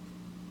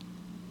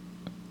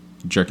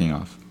 Jerking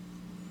off.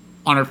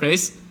 On her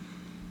face?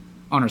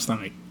 On her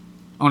stomach?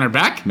 On her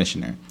back?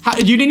 Missionary.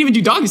 You didn't even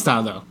do doggy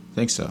style, though. I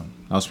think so.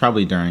 I was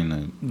probably during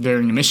the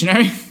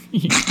missionary?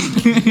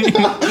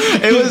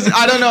 It was,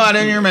 I don't know, I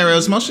didn't remember. It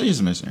was mostly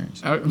just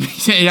missionaries.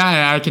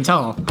 Yeah, I can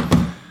tell.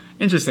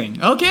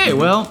 Interesting. Okay,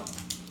 well,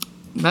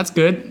 that's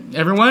good.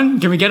 Everyone,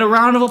 can we get a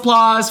round of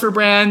applause for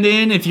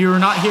Brandon? If you're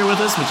not here with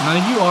us, which none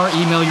of you are,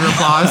 email your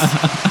applause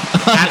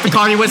at the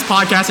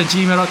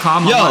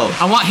KanyeWestPodcast@gmail.com.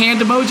 I want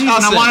hand emojis, and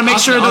I want to make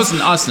sure those.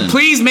 Austin.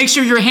 Please make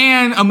sure your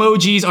hand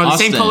emojis are the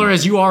same color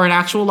as you are in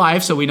actual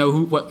life, so we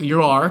know what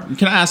you are.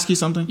 Can I ask you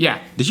something? Yeah.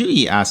 Did you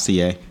eat ass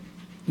TA?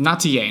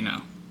 Not TA,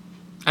 no.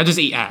 I just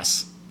eat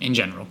ass in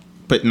general.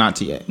 But not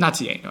TA. Not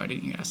TA. No, I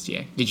didn't eat ass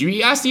TA. Did you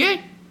eat ass TA?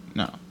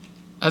 No.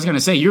 I was gonna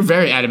say you're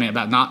very adamant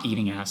about not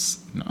eating ass.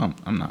 No,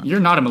 I'm not.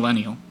 You're not a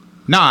millennial.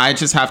 No, I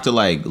just have to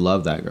like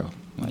love that girl.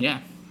 Like,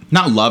 yeah.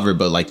 Not love her,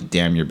 but like,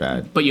 damn, you're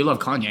bad. But you love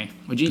Kanye.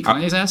 Would you eat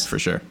Kanye's ass? For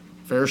sure.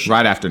 For sure.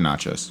 Right after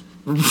nachos.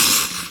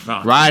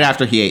 Right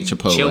after he ate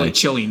Chipotle.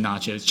 Chili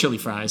nachos. Chili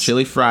fries.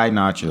 Chili fried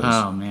nachos.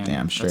 Oh, man.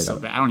 Damn, straight That's so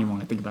up. bad. I don't even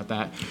want to think about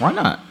that. Why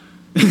not?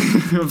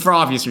 For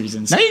obvious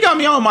reasons. Now you got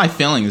me all in my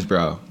feelings,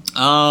 bro.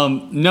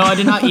 No, I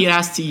did not eat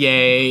ass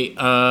TA.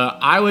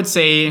 I would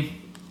say...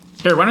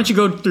 Here, why don't you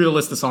go through the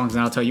list of songs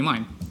and I'll tell you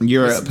mine.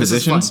 Your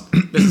positions?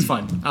 This is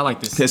fun. I like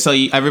this. Okay, so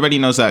everybody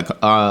knows that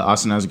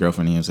Austin has a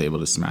girlfriend. He was able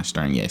to smash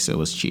during Ye, so it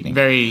was cheating.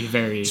 Very,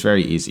 very... It's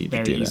very easy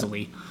to do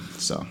easily.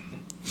 That. So,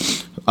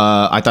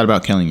 I thought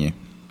about killing you.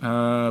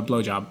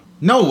 Blowjob.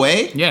 No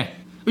way. Yeah.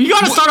 You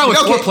gotta start out with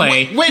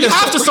foreplay. Wait you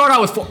have to start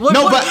out with foreplay.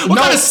 What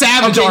kind of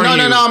savage are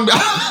you? No.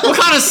 What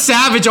kind of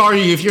savage are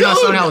you if you're not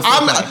starting out with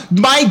foreplay?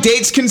 My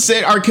dates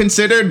are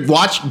considered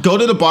go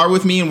to the bar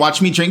with me and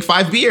watch me drink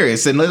 5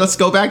 beers and let's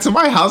go back to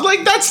my house.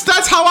 Like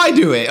that's how I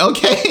do it.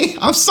 Okay,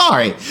 I'm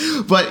sorry,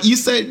 but you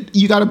said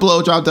you got a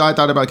blowjob that I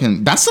thought about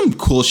killing. That's some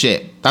cool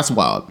shit. That's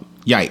wild.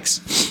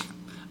 Yikes.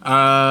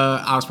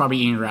 I was probably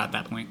eating her at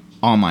that point.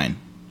 All mine.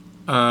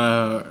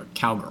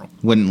 Cowgirl.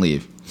 Wouldn't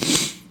leave.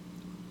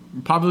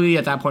 Probably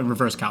at that point,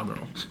 reverse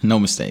cowgirl. No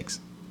mistakes.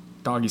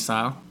 Doggy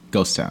style.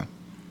 Ghost town.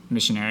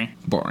 Missionary.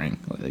 Boring.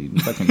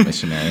 Fucking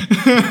missionary.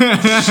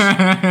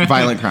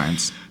 Violent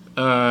crimes.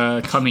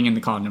 Coming in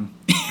the condom.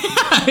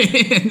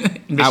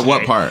 At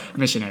what part?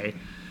 Missionary.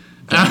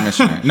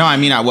 Missionary. No, I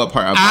mean at what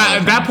part?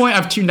 At that point,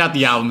 I've tuned out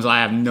the albums.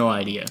 I have no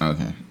idea.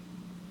 Okay.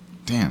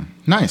 Damn.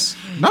 Nice.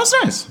 That was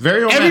nice.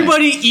 Very romantic.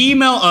 Everybody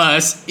email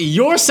us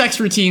your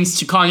sex routines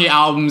to Kanye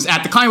albums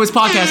at the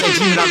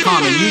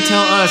KanyeWestPodcast@gmail.com and you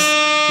tell us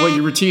what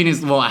your routine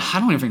is. Well, I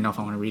don't even know if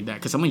I want to read that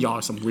because some of y'all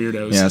are some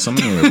weirdos. Yeah, some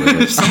of you are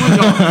weirdos. Some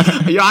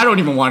of y'all, I don't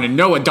even want to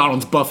know what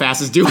Donald's buff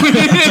ass is doing.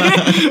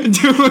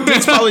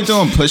 It's probably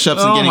doing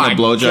push-ups and getting a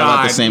blowjob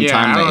at the same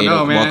time that ate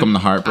Welcome to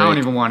Heartbreak. I don't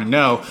even want to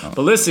know. Oh.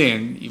 But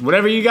listen,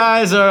 whatever you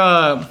guys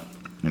are...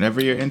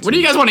 Whatever you're into. What do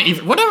you guys want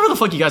to... Whatever the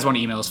fuck you guys want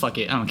to email us, fuck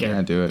it. I don't care.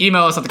 Yeah, do it.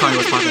 Email us at the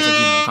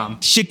KanyeWestPodcast@gmail.com.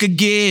 Shit could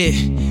get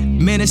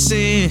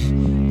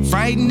menacing,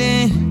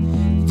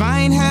 frightening,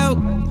 find help.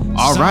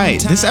 All right,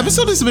 this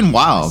episode has been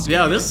wild.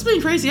 Yeah, this has been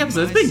a crazy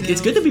episode.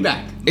 It's good to be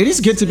back. It is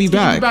good to be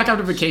back. Back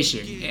after vacation.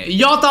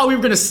 Y'all thought we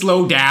were gonna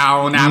slow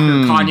down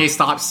after Kanye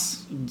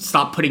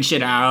stopped putting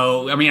shit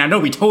out. I mean, I know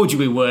we told you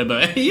we would,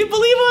 but you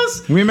believe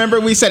us? Remember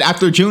we said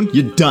after June,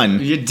 you're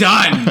done. You're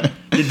done.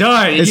 You're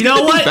done. It's you know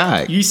good to be what?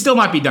 back. You still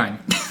might be done.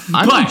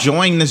 I'm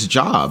enjoying this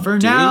job. For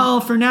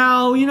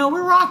now, you know,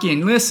 we're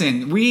rocking.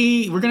 Listen,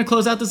 we're gonna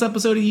close out this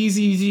episode of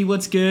Yeezy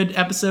What's Good,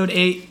 episode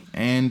 8.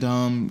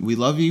 And we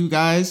love you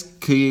guys.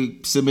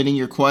 Keep submitting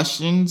your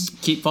questions.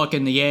 Keep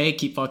fucking the yay.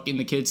 Keep fucking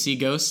the kids see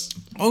ghosts.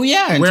 Oh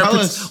yeah, and tell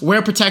us.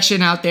 Wear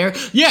protection out there.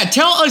 Yeah,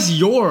 tell us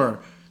your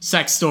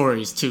sex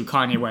stories to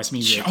Kanye West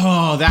music.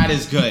 Oh, that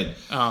is good.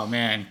 Oh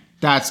man,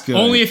 that's good.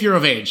 Only if you're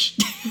of age.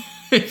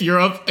 If you're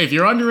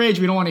underage,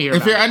 we don't want to hear.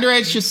 If you're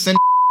underage, just send.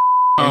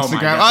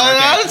 Instagram.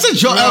 Oh, that's a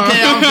joke.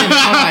 Okay, I'm kidding.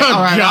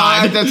 All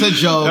right. That's a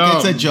joke.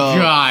 It's a joke.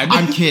 God.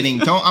 I'm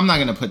kidding. I'm not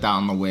gonna put that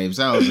on the waves.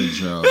 That was a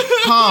joke.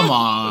 Come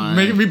on.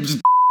 Maybe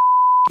just.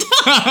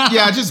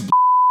 Yeah, just.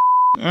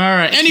 All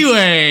right.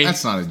 Anyway,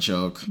 that's not a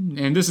joke.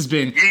 And this has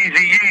been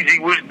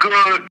Yeezy was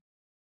good.